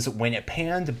was when it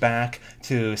panned back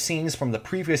to scenes from the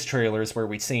previous trailers where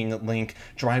we'd seen Link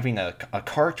driving a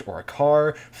cart or a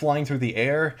car, flying through the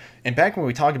air. And back when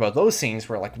we talked about those scenes,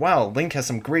 we're like, wow, Link has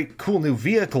some great, cool new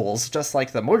vehicles, just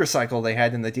like the motorcycle they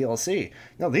had in the DLC.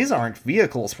 No, these aren't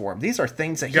vehicles for him. These are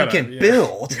things that he can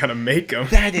build. You gotta make them.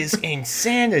 That is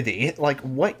insanity. Like,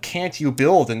 what can't you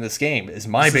build in this game is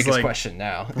my biggest question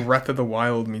now. Breath of the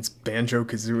Wild meets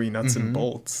Banjo-Kazooie nuts and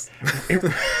bolts.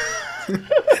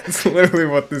 It's literally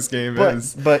what this game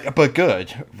is. But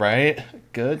good, right?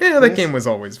 Good. Yeah, that game was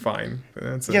always fine.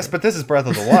 Yes, but this is Breath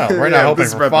of the Wild. We're not hoping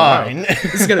for fine.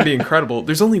 This is going to be incredible.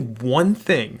 There's only one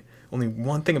thing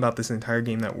about this entire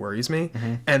game that worries me,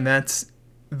 and that's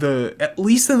at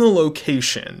least in the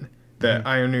location that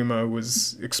Ionuma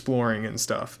was exploring and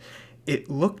stuff, it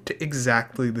looked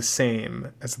exactly the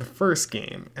same as the first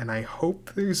game, and I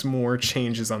hope there's more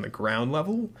changes on the ground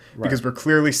level, because we're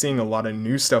clearly seeing a lot of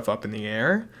new stuff up in the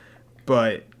air,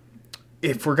 but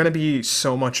if we're going to be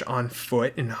so much on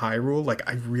foot in Hyrule, like,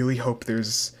 I really hope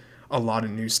there's a lot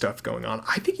of new stuff going on.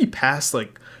 I think he passed,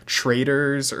 like,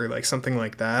 traders or, like, something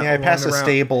like that. Yeah, I passed a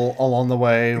stable along the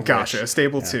way. Gotcha, a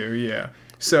stable too, yeah.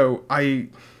 So I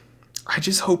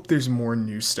just hope there's more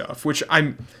new stuff, which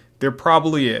there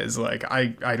probably is. Like,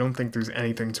 I don't think there's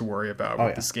anything to worry about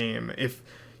with this game. If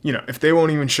they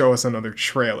won't even show us another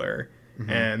trailer,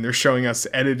 and they're showing us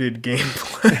edited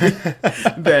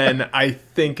gameplay, then I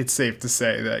think it's safe to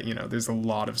say that, there's a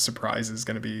lot of surprises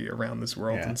going to be around this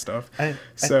world and stuff.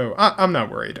 I'm not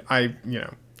worried.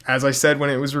 As I said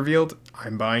when it was revealed,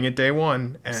 I'm buying it day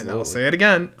one, and Absolutely. I'll say it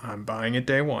again, I'm buying it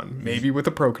day one, maybe with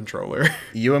a Pro Controller.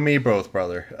 You and me both,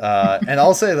 brother. And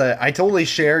I'll say that I totally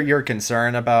share your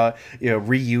concern about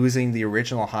reusing the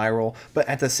original Hyrule, but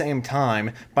at the same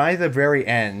time, by the very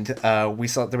end, we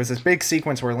saw there was this big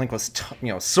sequence where Link was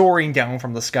soaring down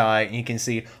from the sky, and you can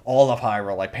see all of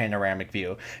Hyrule, like panoramic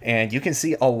view, and you can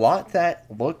see a lot that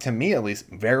looked, to me at least,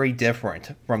 very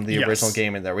different from the original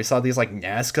game in there. We saw these like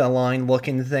Nazca line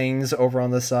looking things over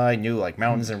on the side, new like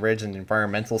mountains and ridge and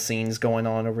environmental scenes going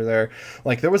on over there.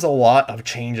 Like, there was a lot of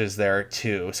changes there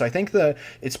too. So I think that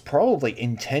it's probably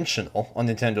intentional on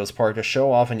Nintendo's part to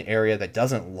show off an area that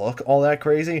doesn't look all that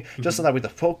crazy, just so that way the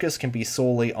focus can be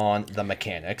solely on the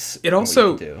mechanics. It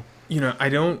also, I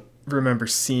don't remember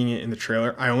seeing it in the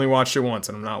trailer. I only watched it once,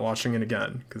 and I'm not watching it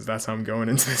again because that's how I'm going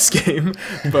into this game.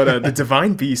 But the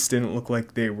Divine Beasts didn't look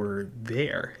like they were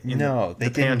there in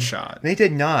the pan shot. They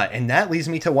did not, and that leads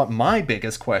me to what my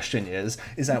biggest question is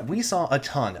that we saw a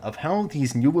ton of how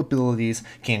these new abilities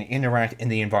can interact in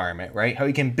the environment, right? How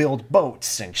you can build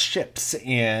boats and ships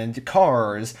and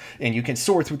cars, and you can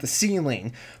soar through the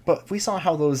ceiling. But we saw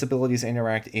how those abilities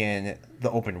interact in the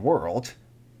open world.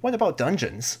 What about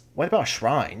dungeons? What about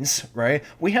shrines, right?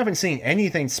 We haven't seen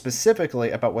anything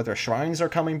specifically about whether shrines are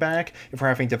coming back, if we're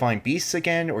having divine beasts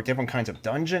again, or different kinds of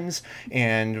dungeons.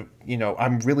 And,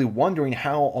 I'm really wondering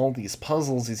how all these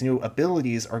puzzles, these new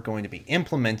abilities are going to be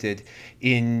implemented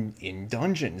in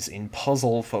dungeons, in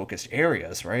puzzle-focused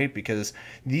areas, right? Because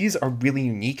these are really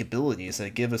unique abilities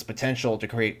that give us potential to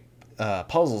create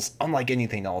puzzles unlike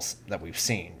anything else that we've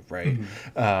seen, right?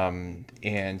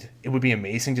 And it would be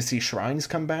amazing to see shrines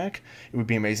come back. It would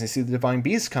be amazing to see the divine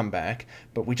beasts come back,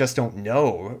 but we just don't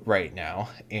know right now,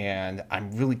 and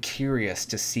I'm really curious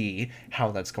to see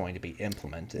how that's going to be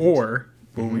implemented. Or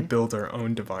will we build our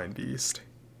own divine beast?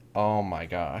 Oh my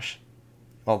gosh.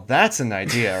 Well, that's an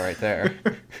idea right there.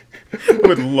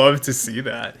 Would love to see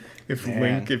that. If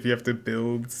Link, if you have to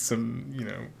build some,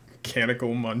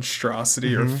 mechanical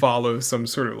monstrosity or follow some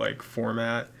sort of like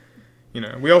format.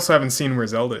 We also haven't seen where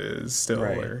Zelda is still.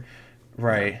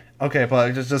 Right. Okay,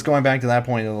 but just going back to that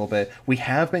point a little bit, we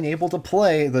have been able to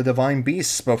play the Divine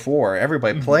Beasts before.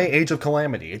 Everybody, play Age of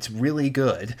Calamity. It's really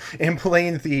good. And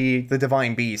playing the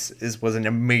Divine Beasts was an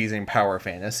amazing power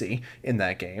fantasy in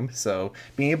that game. So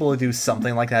being able to do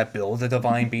something like that, build a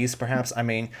Divine Beast, perhaps. I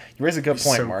mean, you raise a good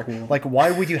point, Mark. Cool. Like,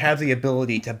 why would you have the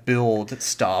ability to build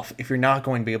stuff if you're not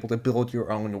going to be able to build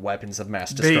your own weapons of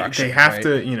mass destruction? They have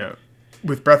to,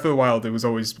 with Breath of the Wild, it was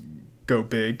always go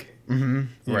big.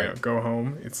 Go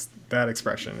home. It's that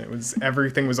expression.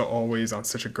 Everything was always on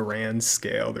such a grand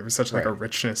scale. There was such like a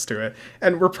richness to it,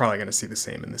 and we're probably going to see the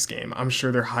same in this game. I'm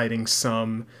sure they're hiding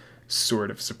some sort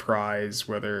of surprise,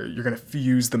 whether you're going to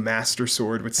fuse the Master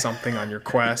Sword with something on your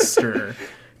quest, or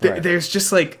there's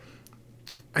just like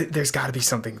there's got to be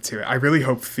something to it. I really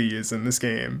hope Fee is in this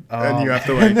game, and you have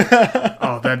to like,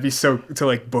 that'd be so to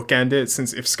like bookend it.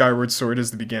 Since if Skyward Sword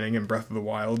is the beginning and Breath of the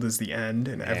Wild is the end,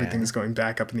 and everything's going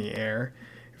back up in the air,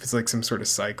 if it's like some sort of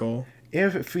cycle.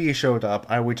 If Fee showed up,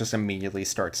 I would just immediately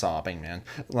start sobbing, man.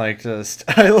 Like,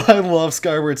 I love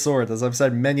Skyward Sword, as I've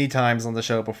said many times on the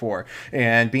show before,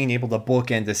 and being able to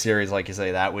bookend the series, like you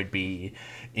say, that would be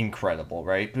incredible,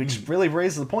 right? Which really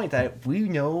raises the point that we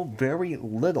know very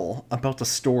little about the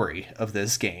story of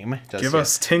this game. Give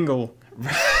us Tingle.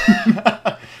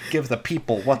 Give the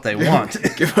people what they want.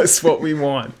 Give us what we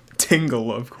want.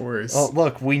 Tingle, of course. Well,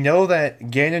 look, we know that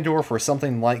Ganondorf or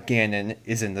something like Ganon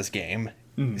is in this game.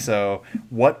 So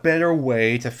what better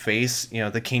way to face,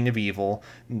 the King of Evil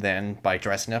than by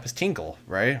dressing up as Tingle,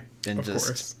 right? And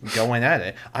just going at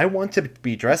it. I want to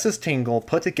be dressed as Tingle,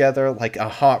 put together like a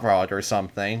hot rod or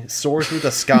something, soar through the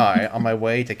sky on my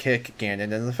way to kick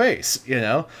Ganon in the face,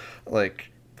 Like,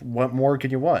 what more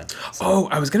could you want? So,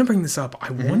 I was going to bring this up.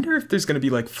 I wonder if there's going to be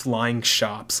like flying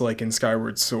shops like in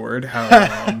Skyward Sword. How,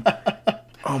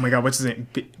 oh my god, what's his name?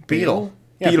 Beetle.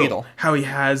 Yeah, Beetle. How he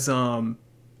has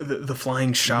the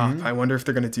flying shop. I wonder if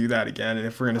they're going to do that again, and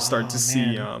if we're going to start to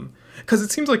see because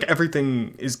it seems like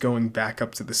everything is going back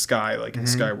up to the sky, like in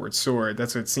Skyward Sword.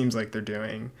 That's what it seems like they're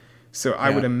doing. So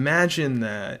I would imagine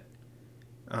that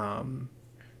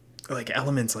like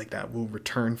elements like that will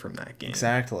return from that game.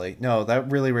 Exactly. No, that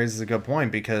really raises a good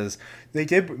point, because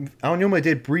Aonuma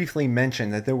did briefly mention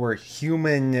that there were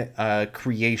human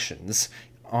creations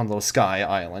on those sky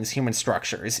islands, human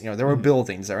structures. There were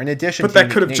buildings there in addition. But that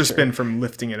could have just been from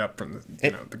lifting it up from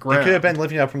the ground. It could have been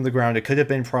lifting it up from the ground. It could have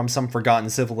been from some forgotten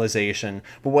civilization.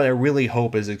 But what I really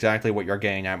hope is exactly what you're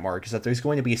getting at, Mark, is that there's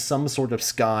going to be some sort of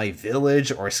sky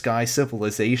village or sky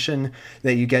civilization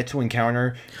that you get to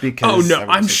encounter. Because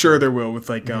I'm sure there will with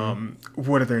like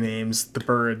what are their names? The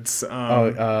birds.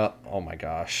 Oh my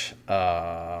gosh.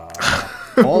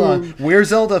 Hold on. We're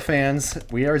Zelda fans.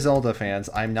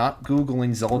 I'm not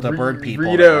Googling Zelda bird people.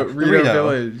 Rito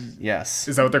Village. Yes.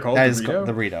 Is that what they're called? That is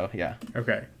the Rito, yeah.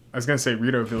 Okay. I was going to say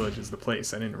Rito Village is the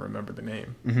place. I didn't remember the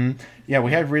name. Yeah,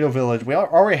 we had Rito Village. We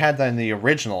already had that in the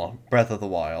original Breath of the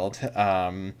Wild.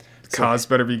 Kaz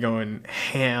better be going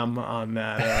ham on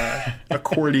that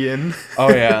accordion.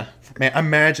 Oh, yeah. Man,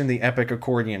 imagine the epic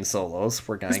accordion solos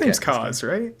we're going to get. His name's Kaz,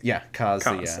 right? Yeah, Kaz.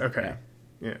 Okay. Yeah.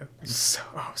 Yeah,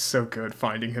 so good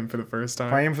finding him for the first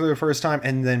time.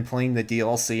 And then playing the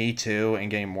DLC too,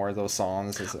 and getting more of those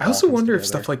songs. I also wonder if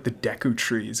stuff like the Deku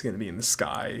Tree is going to be in the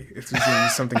sky. If there's going to be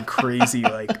something crazy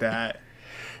like that.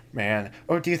 Man,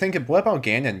 do you think what about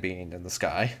Ganon being in the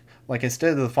sky? Like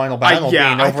instead of the final battle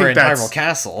being over in Hyrule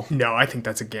Castle. No, I think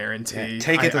that's a guarantee. Yeah,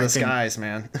 take it to the skies,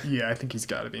 man. Yeah, I think he's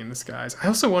got to be in the skies. I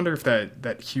also wonder if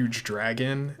that huge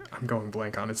dragon. I'm going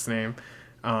blank on its name.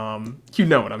 You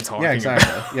know what I'm talking about. Yeah,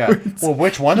 exactly. Yeah. Well,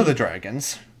 which one of the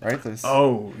dragons, right?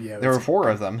 There were 4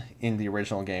 of them in the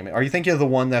original game. Are you thinking of the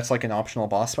one that's like an optional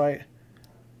boss fight?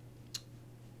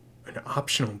 An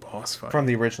optional boss fight? From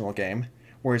the original game,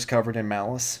 where he's covered in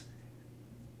malice.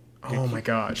 Oh my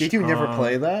gosh. Did you never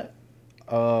play that?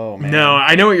 Oh, man. No,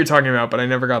 I know what you're talking about, but I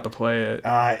never got to play it.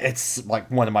 It's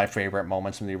like one of my favorite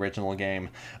moments from the original game.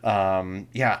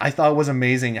 I thought it was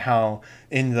amazing how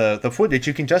in the footage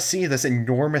you can just see this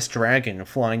enormous dragon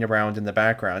flying around in the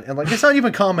background. And like it's not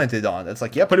even commented on. It's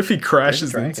like, yep. But if he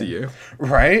crashes into you.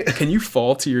 Right? Can you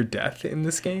fall to your death in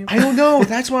this game? I don't know.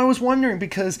 That's what I was wondering,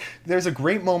 because there's a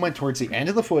great moment towards the end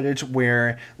of the footage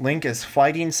where Link is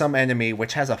fighting some enemy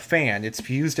which has a fan. It's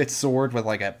fused its sword with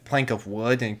like a plank of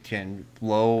wood and can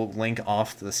blow Link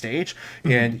off the stage.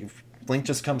 And Link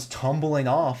just comes tumbling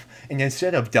off, and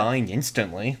instead of dying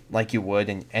instantly like you would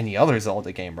in any other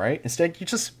Zelda game, right? Instead, you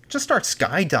just start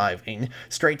skydiving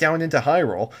straight down into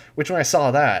Hyrule. Which when I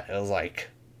saw that, it was like,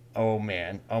 oh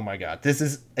man, oh my god, this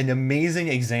is an amazing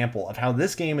example of how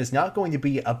this game is not going to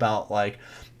be about like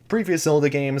previous Zelda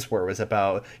games where it was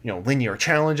about, linear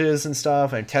challenges and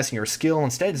stuff and testing your skill.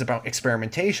 Instead, it's about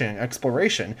experimentation and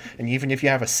exploration. And even if you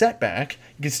have a setback,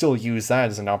 you can still use that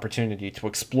as an opportunity to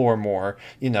explore more.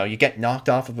 You get knocked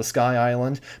off of a sky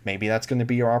island. Maybe that's going to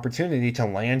be your opportunity to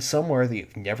land somewhere that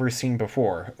you've never seen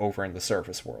before over in the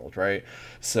surface world, right?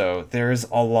 So there's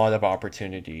a lot of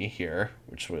opportunity here,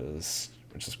 which is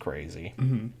crazy.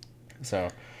 Mm-hmm. So...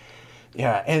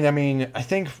 yeah, and I mean, I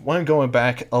think when going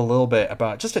back a little bit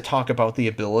about just to talk about the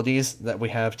abilities that we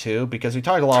have too, because we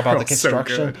talked a lot about the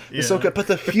construction. It's so good, but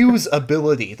the fuse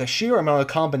ability, the sheer amount of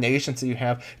combinations that you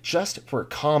have just for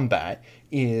combat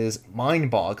is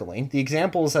mind-boggling. The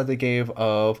examples that they gave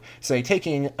of, say,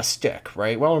 taking a stick,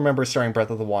 right? Well, remember starting Breath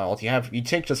of the Wild, you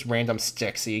take just random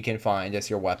sticks that you can find as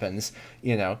your weapons,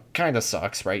 kind of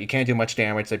sucks, right? You can't do much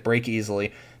damage, they break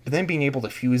easily, but then being able to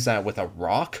fuse that with a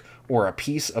rock or a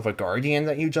piece of a guardian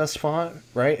that you just fought,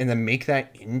 right? And then make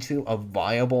that into a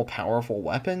viable, powerful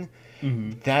weapon,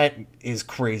 that is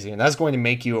crazy. And that's going to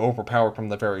make you overpowered from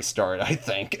the very start, I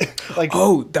think.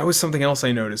 That was something else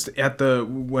I noticed.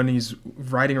 When he's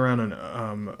riding around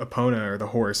on Epona, or the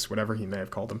horse, whatever he may have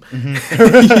called him.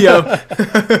 Mm-hmm.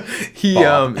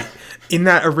 he in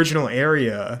that original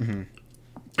area,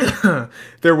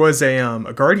 there was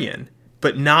a guardian,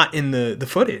 but not in the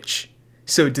footage.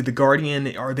 So did the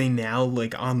Guardian, are they now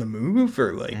like on the move,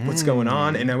 or like what's going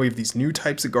on? And now we have these new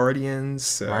types of Guardians.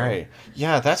 So. Right.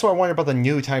 Yeah, that's what I wonder about the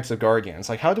new types of Guardians.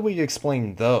 Like, how do we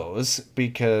explain those?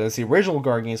 Because the original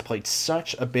Guardians played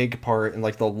such a big part in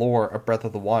like the lore of Breath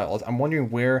of the Wild. I'm wondering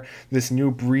where this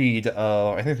new breed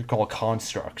of, I think they're called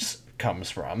constructs,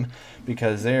 comes from,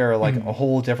 because they're like a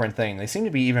whole different thing. They seem to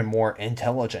be even more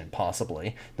intelligent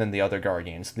possibly than the other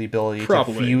Guardians. The ability to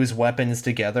fuse weapons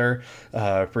together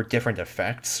for different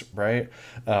effects, right?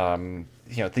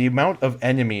 The amount of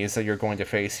enemies that you're going to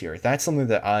face here, that's something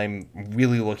that I'm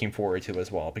really looking forward to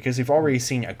as well, because you've already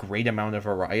seen a great amount of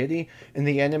variety in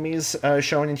the enemies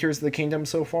shown in Tears of the Kingdom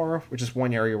so far, which is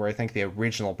one area where I think the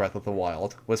original Breath of the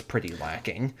Wild was pretty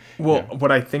lacking. Well,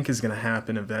 what I think is going to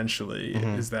happen eventually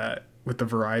is that with the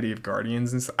variety of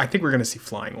Guardians and stuff, I think we're going to see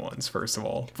flying ones, first of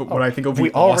all. But what I think will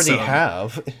be awesome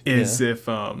is if,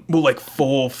 like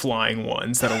full flying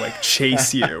ones that'll like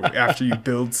chase you after you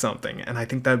build something. And I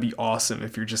think that'd be awesome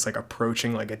if you're just like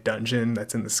approaching like a dungeon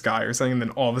that's in the sky or something, and then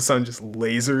all of a sudden just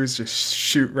lasers just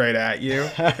shoot right at you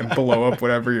and blow up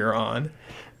whatever you're on.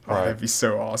 Oh, right. That'd be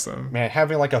so awesome. Man,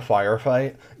 having like a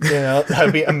firefight,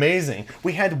 that'd be amazing.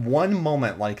 We had one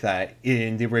moment like that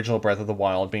in the original Breath of the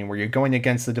Wild, being where you're going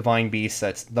against the Divine Beast,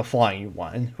 that's the flying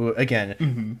one, who,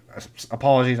 again,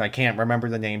 apologies, I can't remember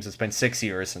the names. It's been 6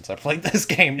 years since I played this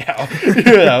game now.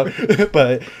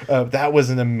 But that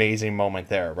was an amazing moment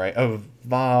there, right?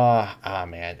 It's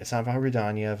not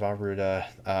Varudania,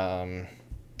 Varuda,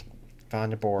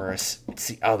 Vondaboris. It's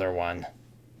the other one.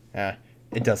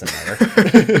 It doesn't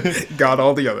matter. Got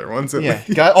all the other ones.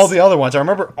 Got all the other ones. I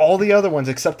remember all the other ones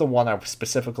except the one I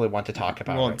specifically want to talk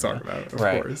about. Of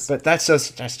course. But that's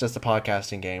just a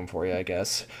podcasting game for you, I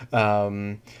guess.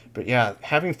 But yeah,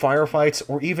 having firefights,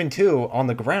 or even too on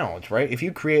the ground, right? If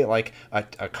you create like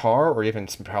a car, or even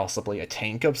possibly a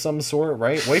tank of some sort,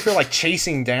 right? What if you're like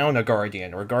chasing down a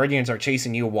Guardian, or Guardians are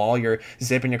chasing you while you're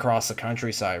zipping across the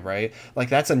countryside, right? Like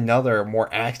that's another more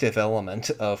active element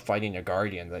of fighting a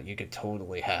Guardian that you could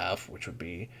totally have, which would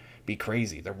be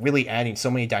crazy. They're really adding so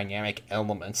many dynamic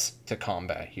elements to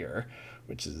combat here,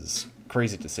 which is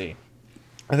crazy to see.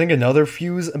 I think another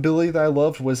fuse ability that I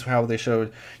loved was how they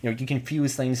showed, you can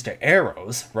fuse things to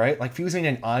arrows, right? Like fusing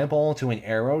an eyeball to an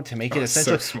arrow to make it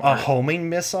essentially a homing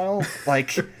missile.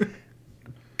 Like,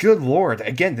 good lord.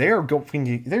 Again, they're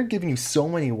giving you so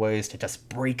many ways to just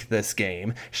break this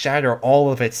game, shatter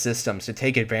all of its systems to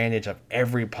take advantage of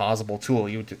every possible tool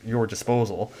at your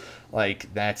disposal.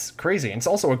 Like, that's crazy. And it's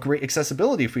also a great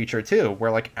accessibility feature, too, where,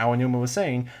 like Aonuma was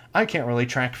saying, I can't really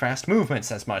track fast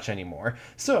movements as much anymore,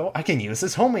 so I can use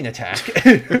this homing attack.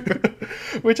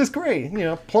 Which is great,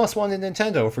 +1 in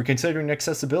Nintendo for considering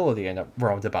accessibility in a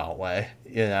roundabout way,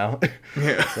 Yeah.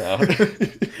 So.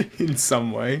 In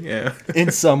some way, yeah. In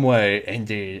some way,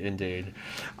 indeed.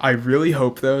 I really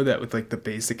hope, though, that with, like, the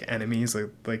basic enemies,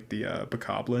 like the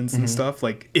bokoblins and stuff,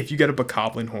 like, if you get a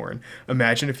bokoblin horn,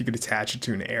 imagine if you could attach it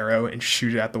to an arrow and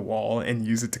shoot it at the wall and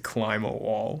use it to climb a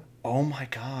wall. Oh my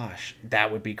gosh,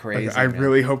 that would be crazy. Like, I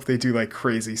really hope they do, like,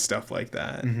 crazy stuff like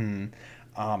that.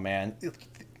 Oh, man.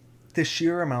 the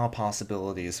sheer amount of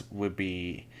possibilities would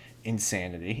be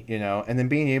insanity, and then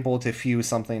being able to fuse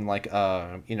something like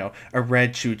a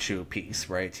red choo-choo piece,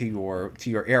 right, to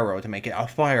your arrow to make it a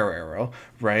fire arrow,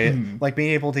 right? Like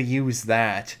being able to use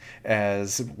that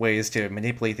as ways to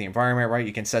manipulate the environment, right?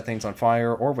 You can set things on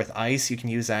fire, or with ice you can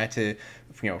use that to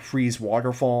freeze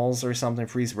waterfalls or something,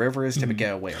 freeze rivers to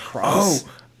get a way across.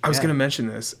 I was going to mention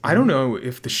this. I don't know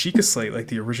if the Sheikah Slate, like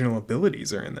the original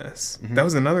abilities, are in this. That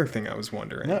was another thing I was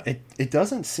wondering. No, it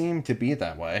doesn't seem to be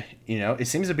that way. It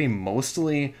seems to be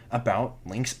mostly about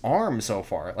Link's arm so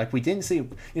far. Like, we didn't see,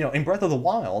 in Breath of the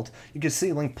Wild, you could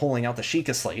see Link pulling out the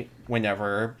Sheikah Slate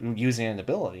whenever using an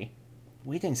ability.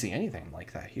 We didn't see anything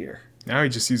like that here. Now he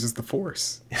just uses the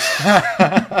Force.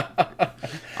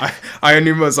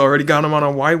 Ionima's already got him on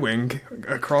a Y-wing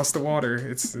across the water.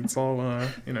 It's all,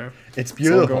 It's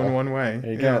beautiful. It's all going one way.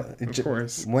 There you go. Of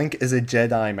course. Link is a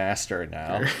Jedi Master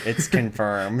now. It's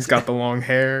confirmed. He's got the long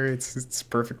hair. It's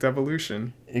perfect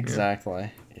evolution.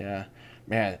 Exactly. Yeah.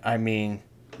 Man, I mean,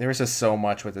 there was just so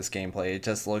much with this gameplay. It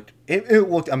just looked it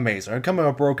looked amazing. I'm coming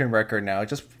a broken record now.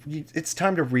 It's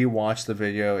time to rewatch the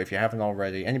video if you haven't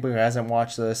already. Anybody who hasn't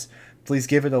watched this, please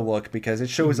give it a look because it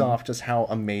shows off just how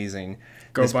amazing.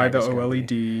 Go buy the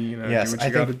OLED. Yes, do what I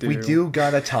you gotta think do. we do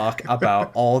gotta talk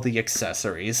about all the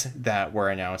accessories that were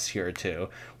announced here too.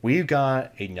 We've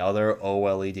got another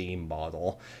OLED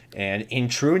model, and in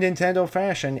true Nintendo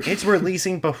fashion, it's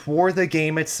releasing before the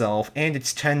game itself, and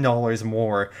it's $10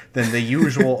 more than the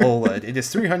usual OLED. It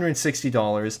is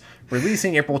 $360,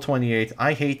 releasing April 28th.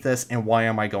 I hate this, and why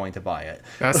am I going to buy it?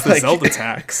 That's the Zelda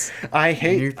tax. I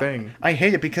hate new thing. I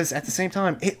hate it because at the same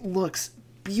time, it looks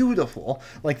beautiful.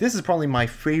 Like, this is probably my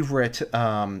favorite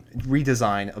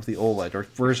redesign of the OLED or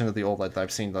version of the OLED that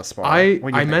I've seen thus far. I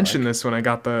mentioned this when I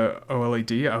got the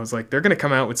OLED. I was like, they're going to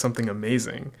come out with something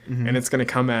amazing, and it's going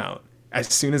to come out as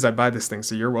soon as I buy this thing.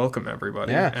 So you're welcome,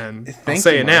 everybody. Yeah. And I'll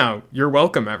say it now. You're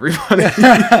welcome, everybody.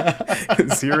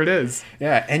 Here it is.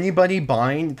 Yeah. Anybody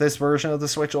buying this version of the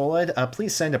Switch OLED,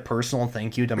 please send a personal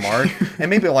thank you to Mark and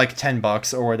maybe like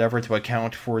 $10 or whatever to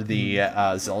account for the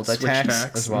Zelda tax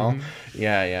as well.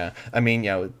 Yeah. I mean,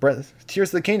 Tears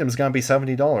of the Kingdom is going to be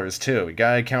 $70 too. You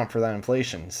got to account for that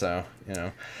inflation. So,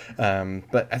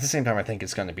 but at the same time, I think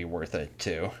it's going to be worth it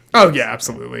too. Oh yeah,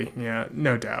 absolutely. Yeah,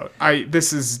 no doubt.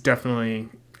 This is definitely,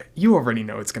 you already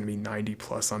know it's going to be 90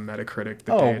 plus on Metacritic.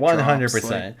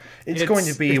 100%. It's going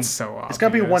to be, it's so obvious. It's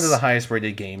going to be one of the highest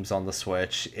rated games on the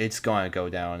Switch. It's going to go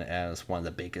down as one of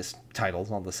the biggest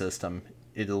titles on the system.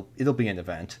 It'll be an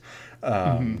event.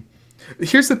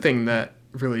 Here's the thing that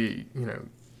really,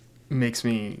 makes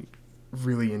me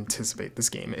really anticipate this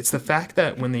game. It's the fact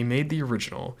that when they made the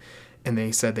original and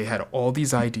they said they had all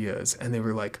these ideas and they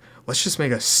were like, let's just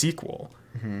make a sequel.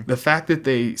 The fact that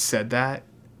they said that,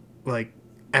 like,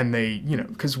 and they,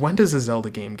 because when does a Zelda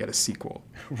game get a sequel?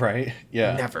 Right.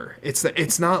 Yeah. Never.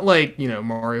 It's not like,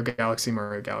 Mario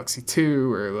Galaxy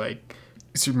 2, or like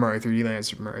Super Mario 3D Land,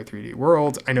 Super Mario 3D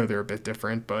World. I know they're a bit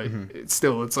different, but it's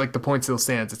like the point still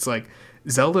stands. It's like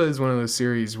Zelda is one of those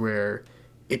series where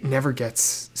it never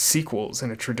gets sequels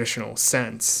in a traditional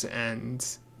sense, and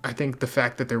I think the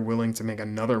fact that they're willing to make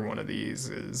another one of these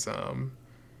is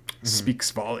speaks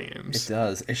volumes. It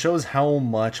does. It shows how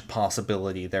much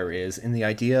possibility there is in the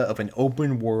idea of an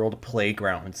open world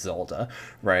playground Zelda,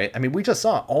 right? I mean, we just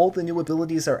saw all the new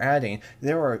abilities they're adding.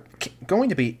 There are going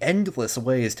to be endless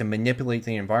ways to manipulate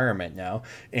the environment now,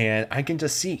 and you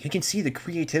can see the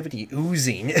creativity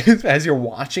oozing as you're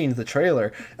watching the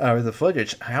trailer or the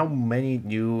footage, how many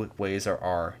new ways there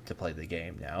are to play the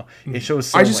game now. It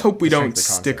shows I just hope we don't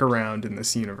stick around in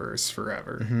this universe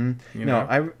forever.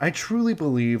 I truly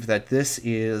believe that this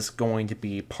is going to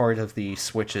be part of the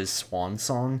Switch's swan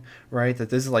song, right? That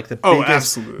this is like the biggest... Oh,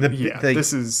 absolutely.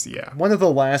 This is one of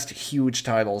the last huge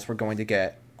titles we're going to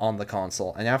get on the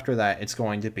console. And after that, it's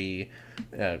going to be...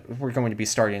 we're going to be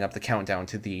starting up the countdown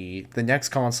to the next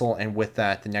console, and with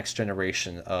that, the next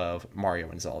generation of Mario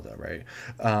and Zelda, right?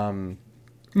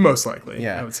 Most likely,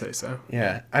 I would say so.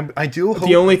 Yeah, I do hope...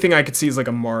 The only thing I could see is like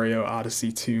a Mario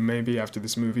Odyssey 2, maybe, after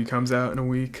this movie comes out in a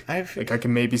week. I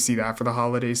can maybe see that for the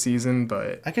holiday season,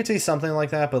 but... I could see something like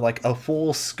that, but like a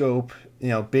full scope,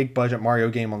 big budget Mario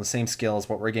game on the same scale as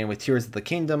what we're getting with Tears of the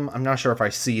Kingdom, I'm not sure if I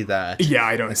see that. Yeah,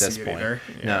 I don't see it either.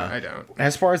 Yeah, no, I don't.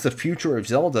 As far as the future of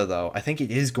Zelda, though, I think it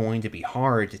is going to be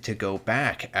hard to go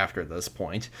back after this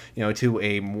point, to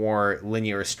a more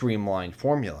linear, streamlined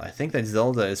formula. I think that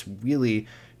Zelda is really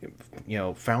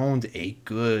found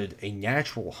a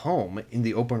natural home in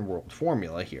the open world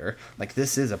formula here. Like,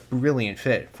 this is a brilliant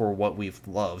fit for what we've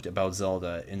loved about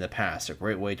Zelda in the past. A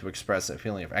great way to express a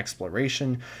feeling of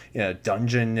exploration,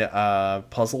 dungeon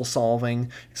puzzle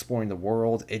solving, exploring the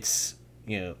world. It's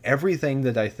everything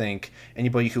that I think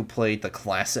anybody who played the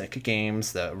classic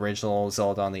games, the original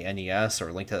Zelda on the NES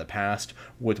or Link to the Past,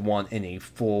 would want in a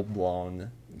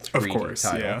full-blown 3D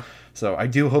title. Yeah. So I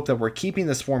do hope that we're keeping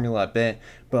this formula a bit,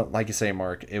 but like you say,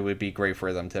 Mark, it would be great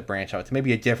for them to branch out to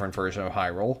maybe a different version of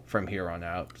Hyrule from here on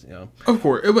out. Of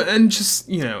course, and just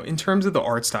in terms of the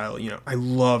art style, I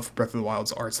love Breath of the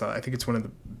Wild's art style. I think it's one of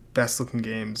the best looking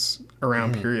games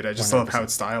around. Period. I just 100%. Love how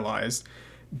it's stylized,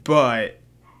 but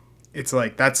it's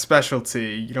like that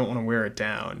specialty, you don't want to wear it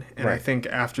down. And right. I think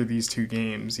after these two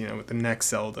games, with the next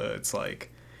Zelda, it's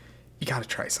like, you got to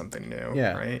try something new,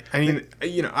 right? I mean,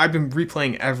 I've been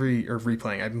I've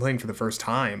been playing for the first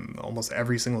time almost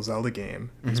every single Zelda game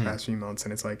these past few months.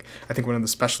 And it's like, I think one of the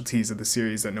specialties of the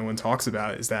series that no one talks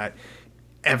about is that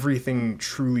everything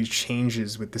truly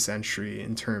changes with this entry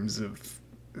in terms of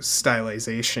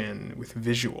stylization, with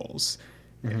visuals,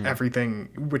 everything,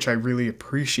 which I really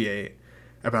appreciate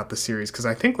about the series, because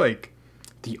I think like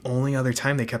the only other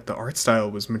time they kept the art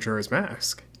style was Majora's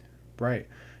Mask. Right.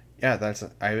 Yeah,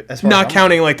 that's not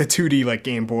counting like the 2D like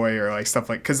Game Boy or like stuff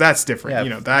like, because that's different.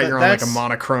 Yeah, you're on like a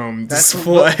monochrome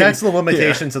display. That's the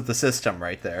limitations of the system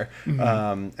right there.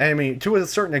 And I mean, to a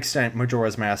certain extent,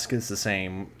 Majora's Mask is the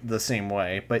same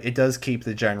way, but it does keep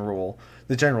the general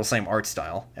same art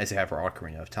style as you have for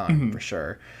Ocarina of Time for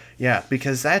sure. Yeah,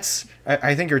 because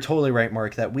I think you're totally right,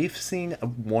 Mark, that we've seen a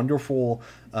wonderful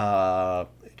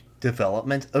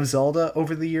development of Zelda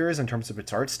over the years in terms of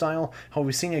its art style. How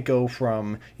we've seen it go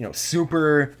from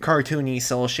super cartoony,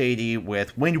 cel shady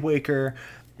with Wind Waker,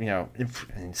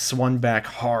 and swung back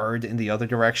hard in the other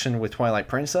direction with Twilight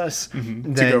Princess.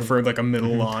 Then, to go for like a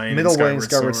middle line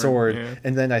Skyward Sword. Yeah.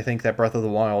 And then I think that Breath of the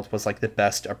Wild was like the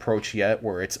best approach yet,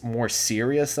 where it's more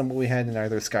serious than what we had in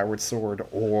either Skyward Sword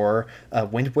or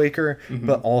Wind Waker,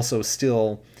 but also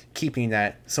still keeping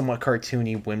that somewhat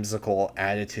cartoony, whimsical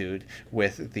attitude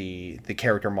with the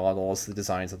character models, the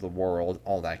designs of the world,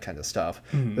 all that kind of stuff.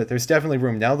 But there's definitely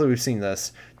room, now that we've seen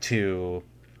this, to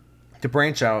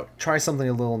branch out, try something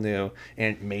a little new,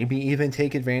 and maybe even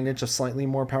take advantage of slightly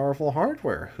more powerful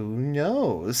hardware. Who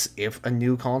knows if a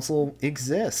new console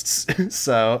exists?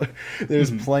 So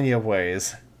there's plenty of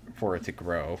ways for it to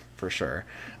grow, for sure.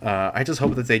 I just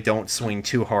hope that they don't swing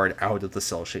too hard out of the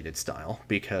cel-shaded style,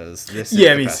 because this is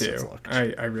the best it's looked.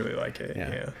 I really like it.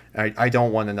 Yeah. I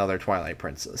don't want another Twilight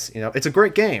Princess. It's a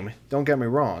great game, don't get me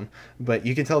wrong, but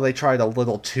you can tell they tried a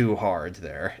little too hard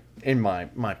there, in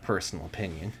my personal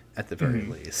opinion, at the very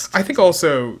least. I think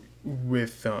also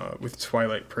with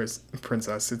Twilight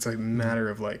Princess, it's a matter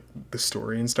of like the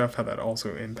story and stuff, how that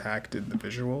also impacted the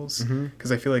visuals,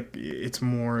 because I feel like it's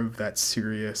more of that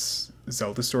serious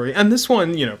Zelda story, and this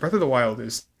one, Breath of the Wild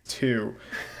is too,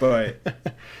 but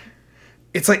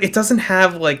it's like it doesn't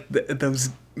have like those,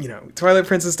 Twilight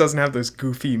Princess doesn't have those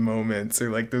goofy moments or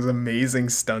like those amazing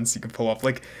stunts you can pull off,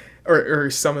 like or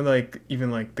some of like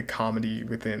even like the comedy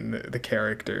within the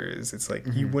characters. It's like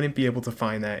you wouldn't be able to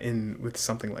find that with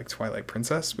something like Twilight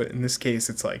Princess, but in this case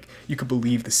it's like you could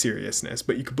believe the seriousness,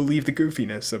 but you could believe the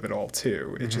goofiness of it all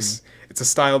too. It's a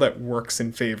style that works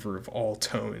in favor of all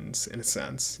tones in a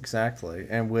sense. Exactly.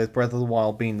 And with Breath of the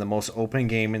Wild being the most open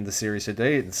game in the series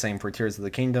today, the same for Tears of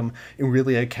the Kingdom, it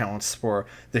really accounts for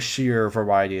the sheer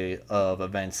variety of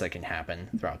events that can happen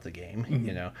throughout the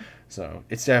game. So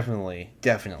it's definitely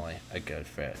a good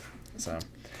fit. So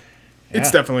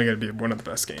it's definitely going to be one of the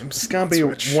best games. It's going to be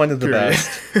Switch, one of the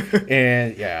best.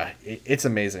 And it's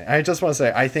amazing. I just want to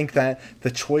say, I think that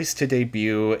the choice to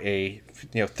debut a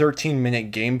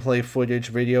 13-minute gameplay footage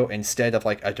video instead of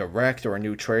like a direct or a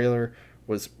new trailer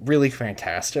was really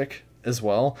fantastic as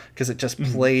well, because it just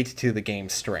played to the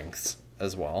game's strengths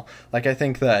as well. Like, I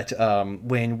think that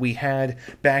when we had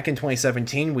back in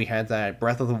 2017, we had that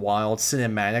Breath of the Wild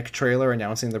cinematic trailer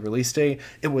announcing the release date.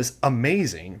 It was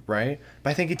amazing, right? But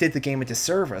I think it did the game a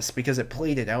disservice, because it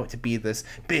played it out to be this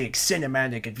big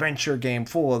cinematic adventure game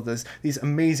full of these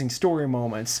amazing story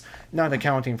moments, not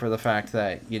accounting for the fact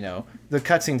that the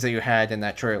cutscenes that you had in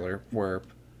that trailer were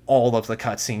all of the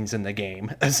cutscenes in the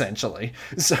game, essentially.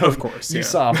 So of course, you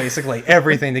saw basically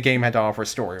everything the game had to offer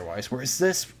story-wise, whereas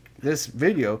this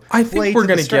video, I think we're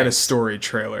going to get a story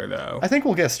trailer, though. I think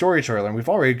we'll get a story trailer, and we've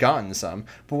already gotten some.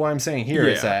 But what I'm saying here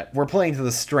is that we're playing to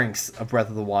the strengths of Breath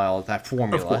of the Wild, that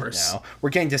formula now. We're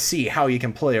getting to see how you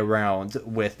can play around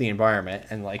with the environment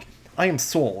and, like, I am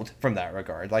sold from that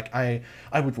regard. Like, I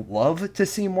would love to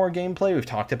see more gameplay. We've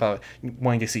talked about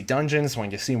wanting to see dungeons,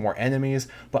 wanting to see more enemies,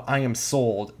 but I am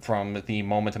sold from the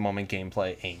moment-to-moment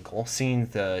gameplay angle. Seeing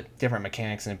the different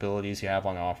mechanics and abilities you have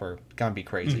on offer, gonna be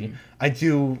crazy.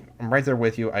 I'm right there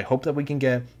with you. I hope that we can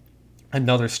get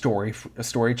another story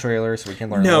trailer so we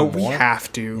can learn more. We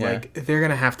have to. Yeah. Like, they're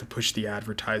gonna have to push the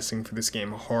advertising for this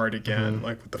game hard again,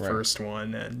 like with the first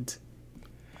one. And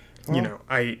you know,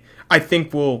 I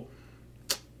think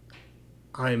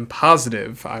I'm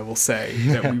positive, I will say,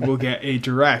 that we will get a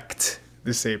direct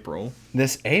this April.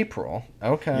 This April?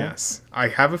 Okay. Yes. I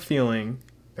have a feeling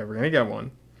that we're gonna get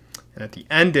one, and at the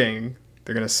ending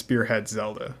they're gonna spearhead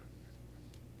Zelda.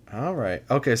 All right.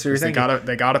 Okay, so you're thinking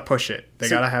they gotta push it. They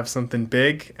gotta have something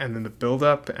big, and then the build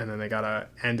up, and then they gotta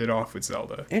end it off with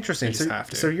Zelda. Interesting.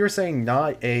 So you're saying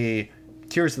not a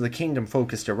Tears of the Kingdom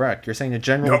focused direct. You're saying a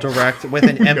general direct with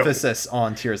an emphasis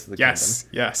on Tears of the Kingdom.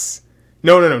 Yes.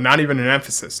 No. Not even an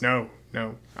emphasis. No.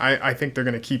 I think they're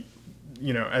gonna keep,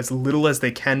 as little as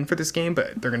they can for this game,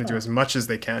 but they're gonna do as much as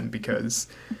they can because,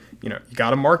 you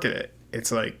gotta market it.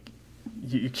 It's like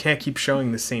you can't keep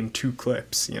showing the same 2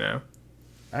 clips.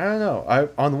 I don't know.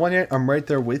 On the one hand, I'm right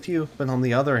there with you, but on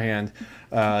the other hand,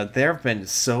 there have been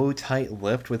so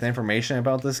tight-lipped with information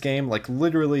about this game. Like,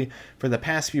 literally, for the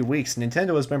past few weeks,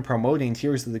 Nintendo has been promoting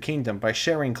Tears of the Kingdom by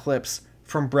sharing clips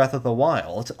from Breath of the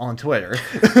Wild on Twitter.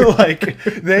 Like,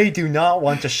 they do not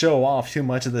want to show off too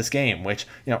much of this game, which,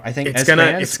 I think it's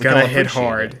gonna hit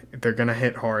hard. They're gonna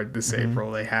hit hard this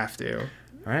April. They have to. All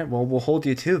right, well, we'll hold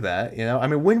you to that. I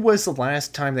mean, when was the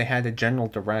last time they had a general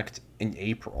direct in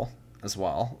April as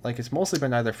well? Like, it's mostly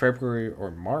been either February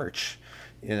or March.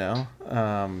 We had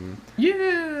one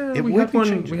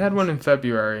in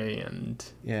February, and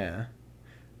yeah.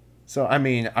 So I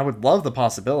mean, I would love the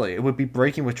possibility. It would be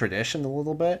breaking with tradition a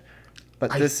little bit, but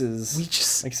like I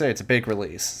say, it's a big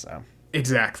release. So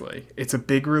exactly, it's a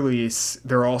big release.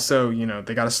 They're also,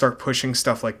 they got to start pushing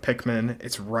stuff like Pikmin.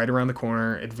 It's right around the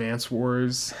corner. Advance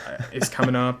Wars is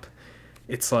coming up.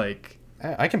 It's like,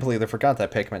 I completely forgot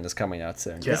that Pikmin is coming out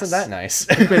soon. Yes. Isn't that nice?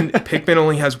 Pikmin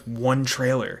only has one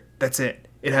trailer. That's it.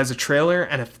 It has a trailer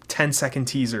and a 10-second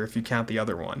teaser if you count the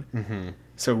other one. Mm-hmm.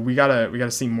 So we gotta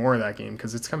see more of that game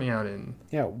because it's coming out in...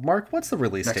 Yeah, Mark, what's the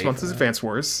release date? Next month is Advance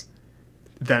Wars.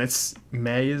 Then it's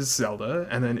May is Zelda,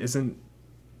 and then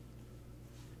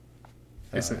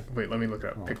wait, let me look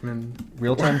it up. Pikmin...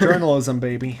 Real-time journalism,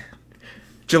 baby.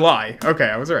 July. Okay,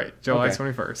 I was right. July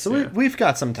 21st. So we've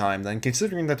got some time then,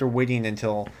 considering that they're waiting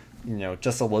until,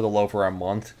 just a little over a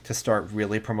month to start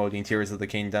really promoting Tears of the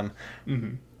Kingdom.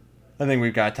 Mm-hmm. I think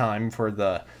we've got time for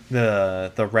the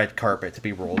red carpet to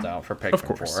be rolled out for Pikmin 4. Of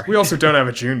course. We also don't have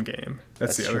a June game.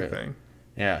 That's the other thing.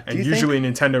 Yeah. And usually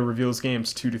Nintendo reveals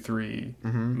games 2 to 3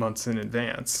 months in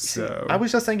advance. So I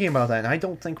was just thinking about that, and I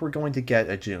don't think we're going to get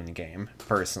a June game,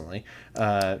 personally.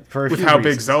 With how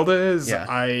big Zelda is,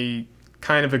 I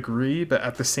kind of agree, but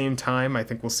at the same time, I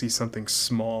think we'll see something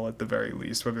small at the very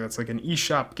least, whether that's like an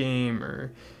eShop game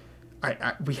or...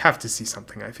 we have to see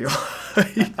something, I feel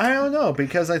like. I don't know,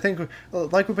 because I think,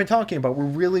 like we've been talking about, we're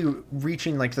really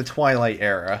reaching like the twilight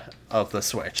era of the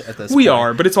Switch at this point. We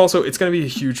are, but it's going to be a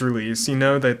huge release. You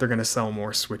know that they're going to sell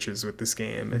more Switches with this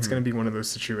game. It's going to be one of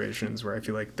those situations where I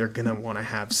feel like they're going to want to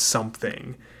have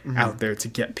something out there to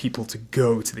get people to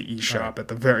go to the eShop at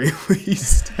the very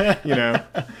least,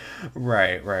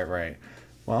 Right.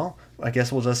 Well, I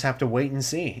guess we'll just have to wait and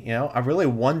see. I really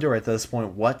wonder at this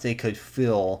point what they could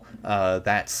fill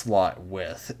that slot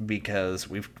with, because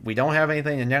we don't have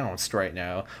anything announced right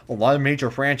now. A lot of major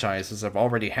franchises have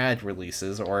already had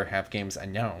releases or have games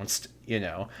announced.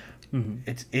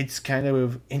 It's kind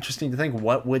of interesting to think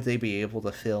what would they be able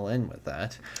to fill in with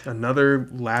that. Another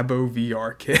Labo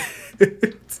VR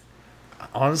kit.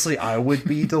 Honestly, I would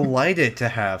be delighted to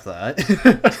have that.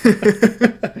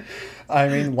 I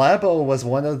mean, Labo was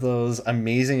one of those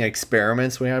amazing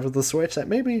experiments we had with the Switch that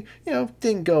maybe,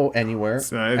 didn't go anywhere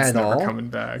at all. It's never coming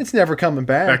back. It's never coming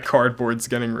back. That cardboard's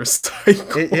getting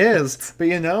recycled. It is. But,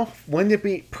 wouldn't it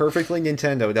be perfectly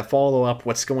Nintendo to follow up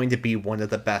what's going to be one of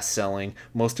the best-selling,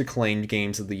 most acclaimed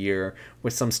games of the year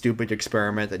with some stupid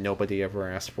experiment that nobody ever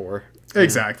asked for?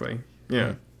 Exactly.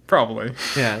 Yeah, probably.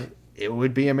 Yeah, it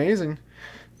would be amazing.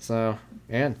 So,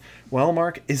 and Well,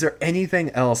 Mark, is there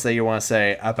anything else that you want to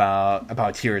say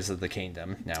about Tears of the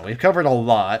Kingdom? Now, we've covered a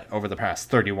lot over the past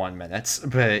 31 minutes,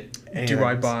 but... Do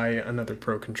I buy another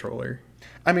Pro Controller?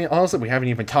 I mean, honestly, we haven't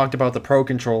even talked about the Pro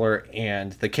Controller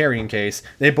and the carrying case.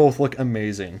 They both look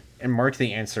amazing. And Mark,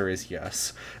 the answer is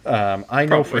yes. I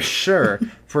know for sure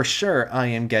I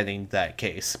am getting that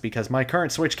case because my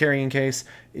current Switch carrying case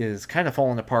is kind of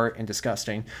falling apart and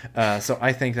disgusting. So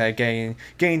I think that getting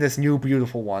this new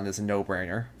beautiful one is a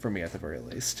no-brainer for me at the very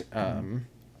least. And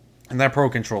that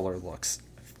Pro Controller looks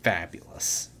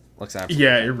fabulous. Looks absolutely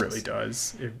fabulous. It really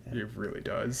does. It really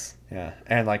does. Yeah,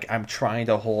 and like I'm trying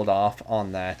to hold off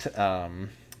on that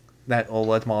that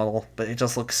OLED model, but it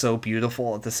just looks so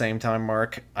beautiful at the same time,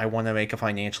 Mark. I want to make a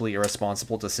financially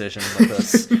irresponsible decision with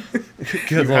this. Good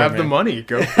you Lord, have man. The money.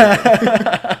 Go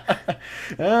for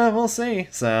it. We'll see.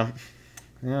 So,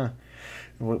 yeah,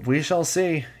 we shall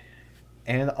see.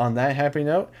 And on that happy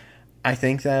note, I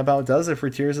think that about does it for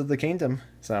Tears of the Kingdom.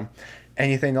 So,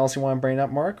 anything else you want to bring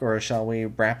up, Mark, or shall we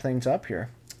wrap things up here?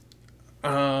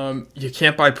 You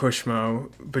can't buy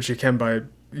Pushmo, but you can buy,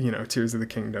 Tears of the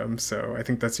Kingdom. So I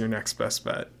think that's your next best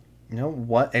bet. You know,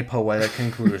 what a poetic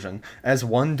conclusion. As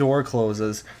one door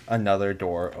closes, another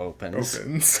door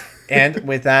opens. And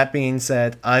with that being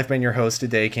said, I've been your host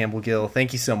today, Campbell Gill.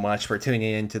 Thank you so much for tuning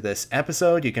in to this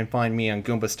episode. You can find me on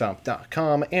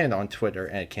goombastomp.com and on Twitter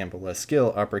at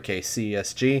CampbellSGill, uppercase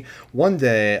CSG. One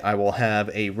day I will have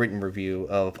a written review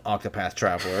of Octopath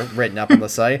Traveler written up on the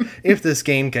site, if this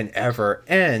game can ever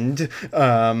end.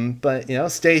 But,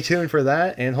 stay tuned for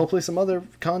that and hopefully some other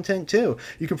content too.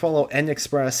 You can follow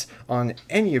NXpress on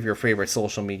any of your favorite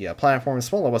social media platforms.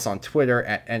 Follow us on Twitter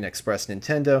at NXpress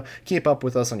Nintendo. Keep up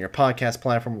with us on your podcast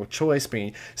platform of choice,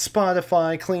 being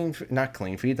Spotify, not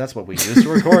Clean Feed, that's what we use to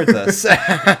record this.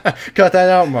 Cut that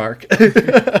out, Mark. You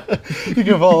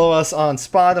can follow us on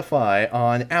Spotify,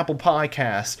 on Apple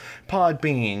Podcasts,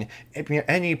 Podbean,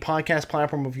 any podcast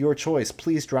platform of your choice.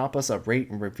 Please drop us a rate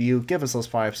and review. Give us those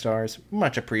 5 stars.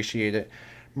 Much appreciated.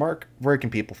 Mark, where can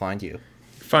people find you?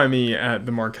 Find me at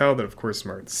the Markel, that of course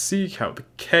Mark C, Cal the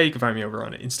K. You can find me over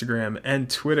on Instagram and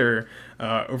Twitter,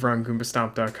 over on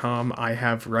goombastomp.com. I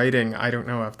have writing, I don't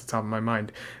know off the top of my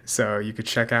mind, so you could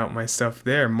check out my stuff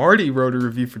there. Marty wrote a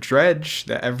review for Dredge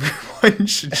that everyone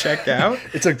should check out.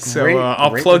 It's a great, so I'll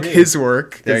great plug review. His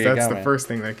work, because that's the first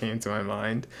thing that came to my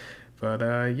mind. But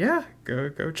yeah,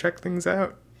 go check things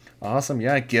out. Awesome.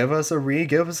 Yeah, give us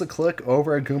a click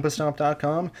over at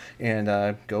goombastomp.com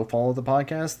and go follow the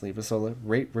podcast. Leave us a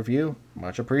rate, review.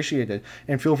 Much appreciated.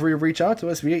 And feel free to reach out to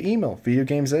us via email,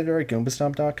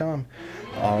 videogameseditor@goombastomp.com.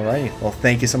 All right. Well,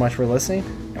 thank you so much for listening,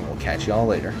 and we'll catch you all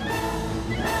later.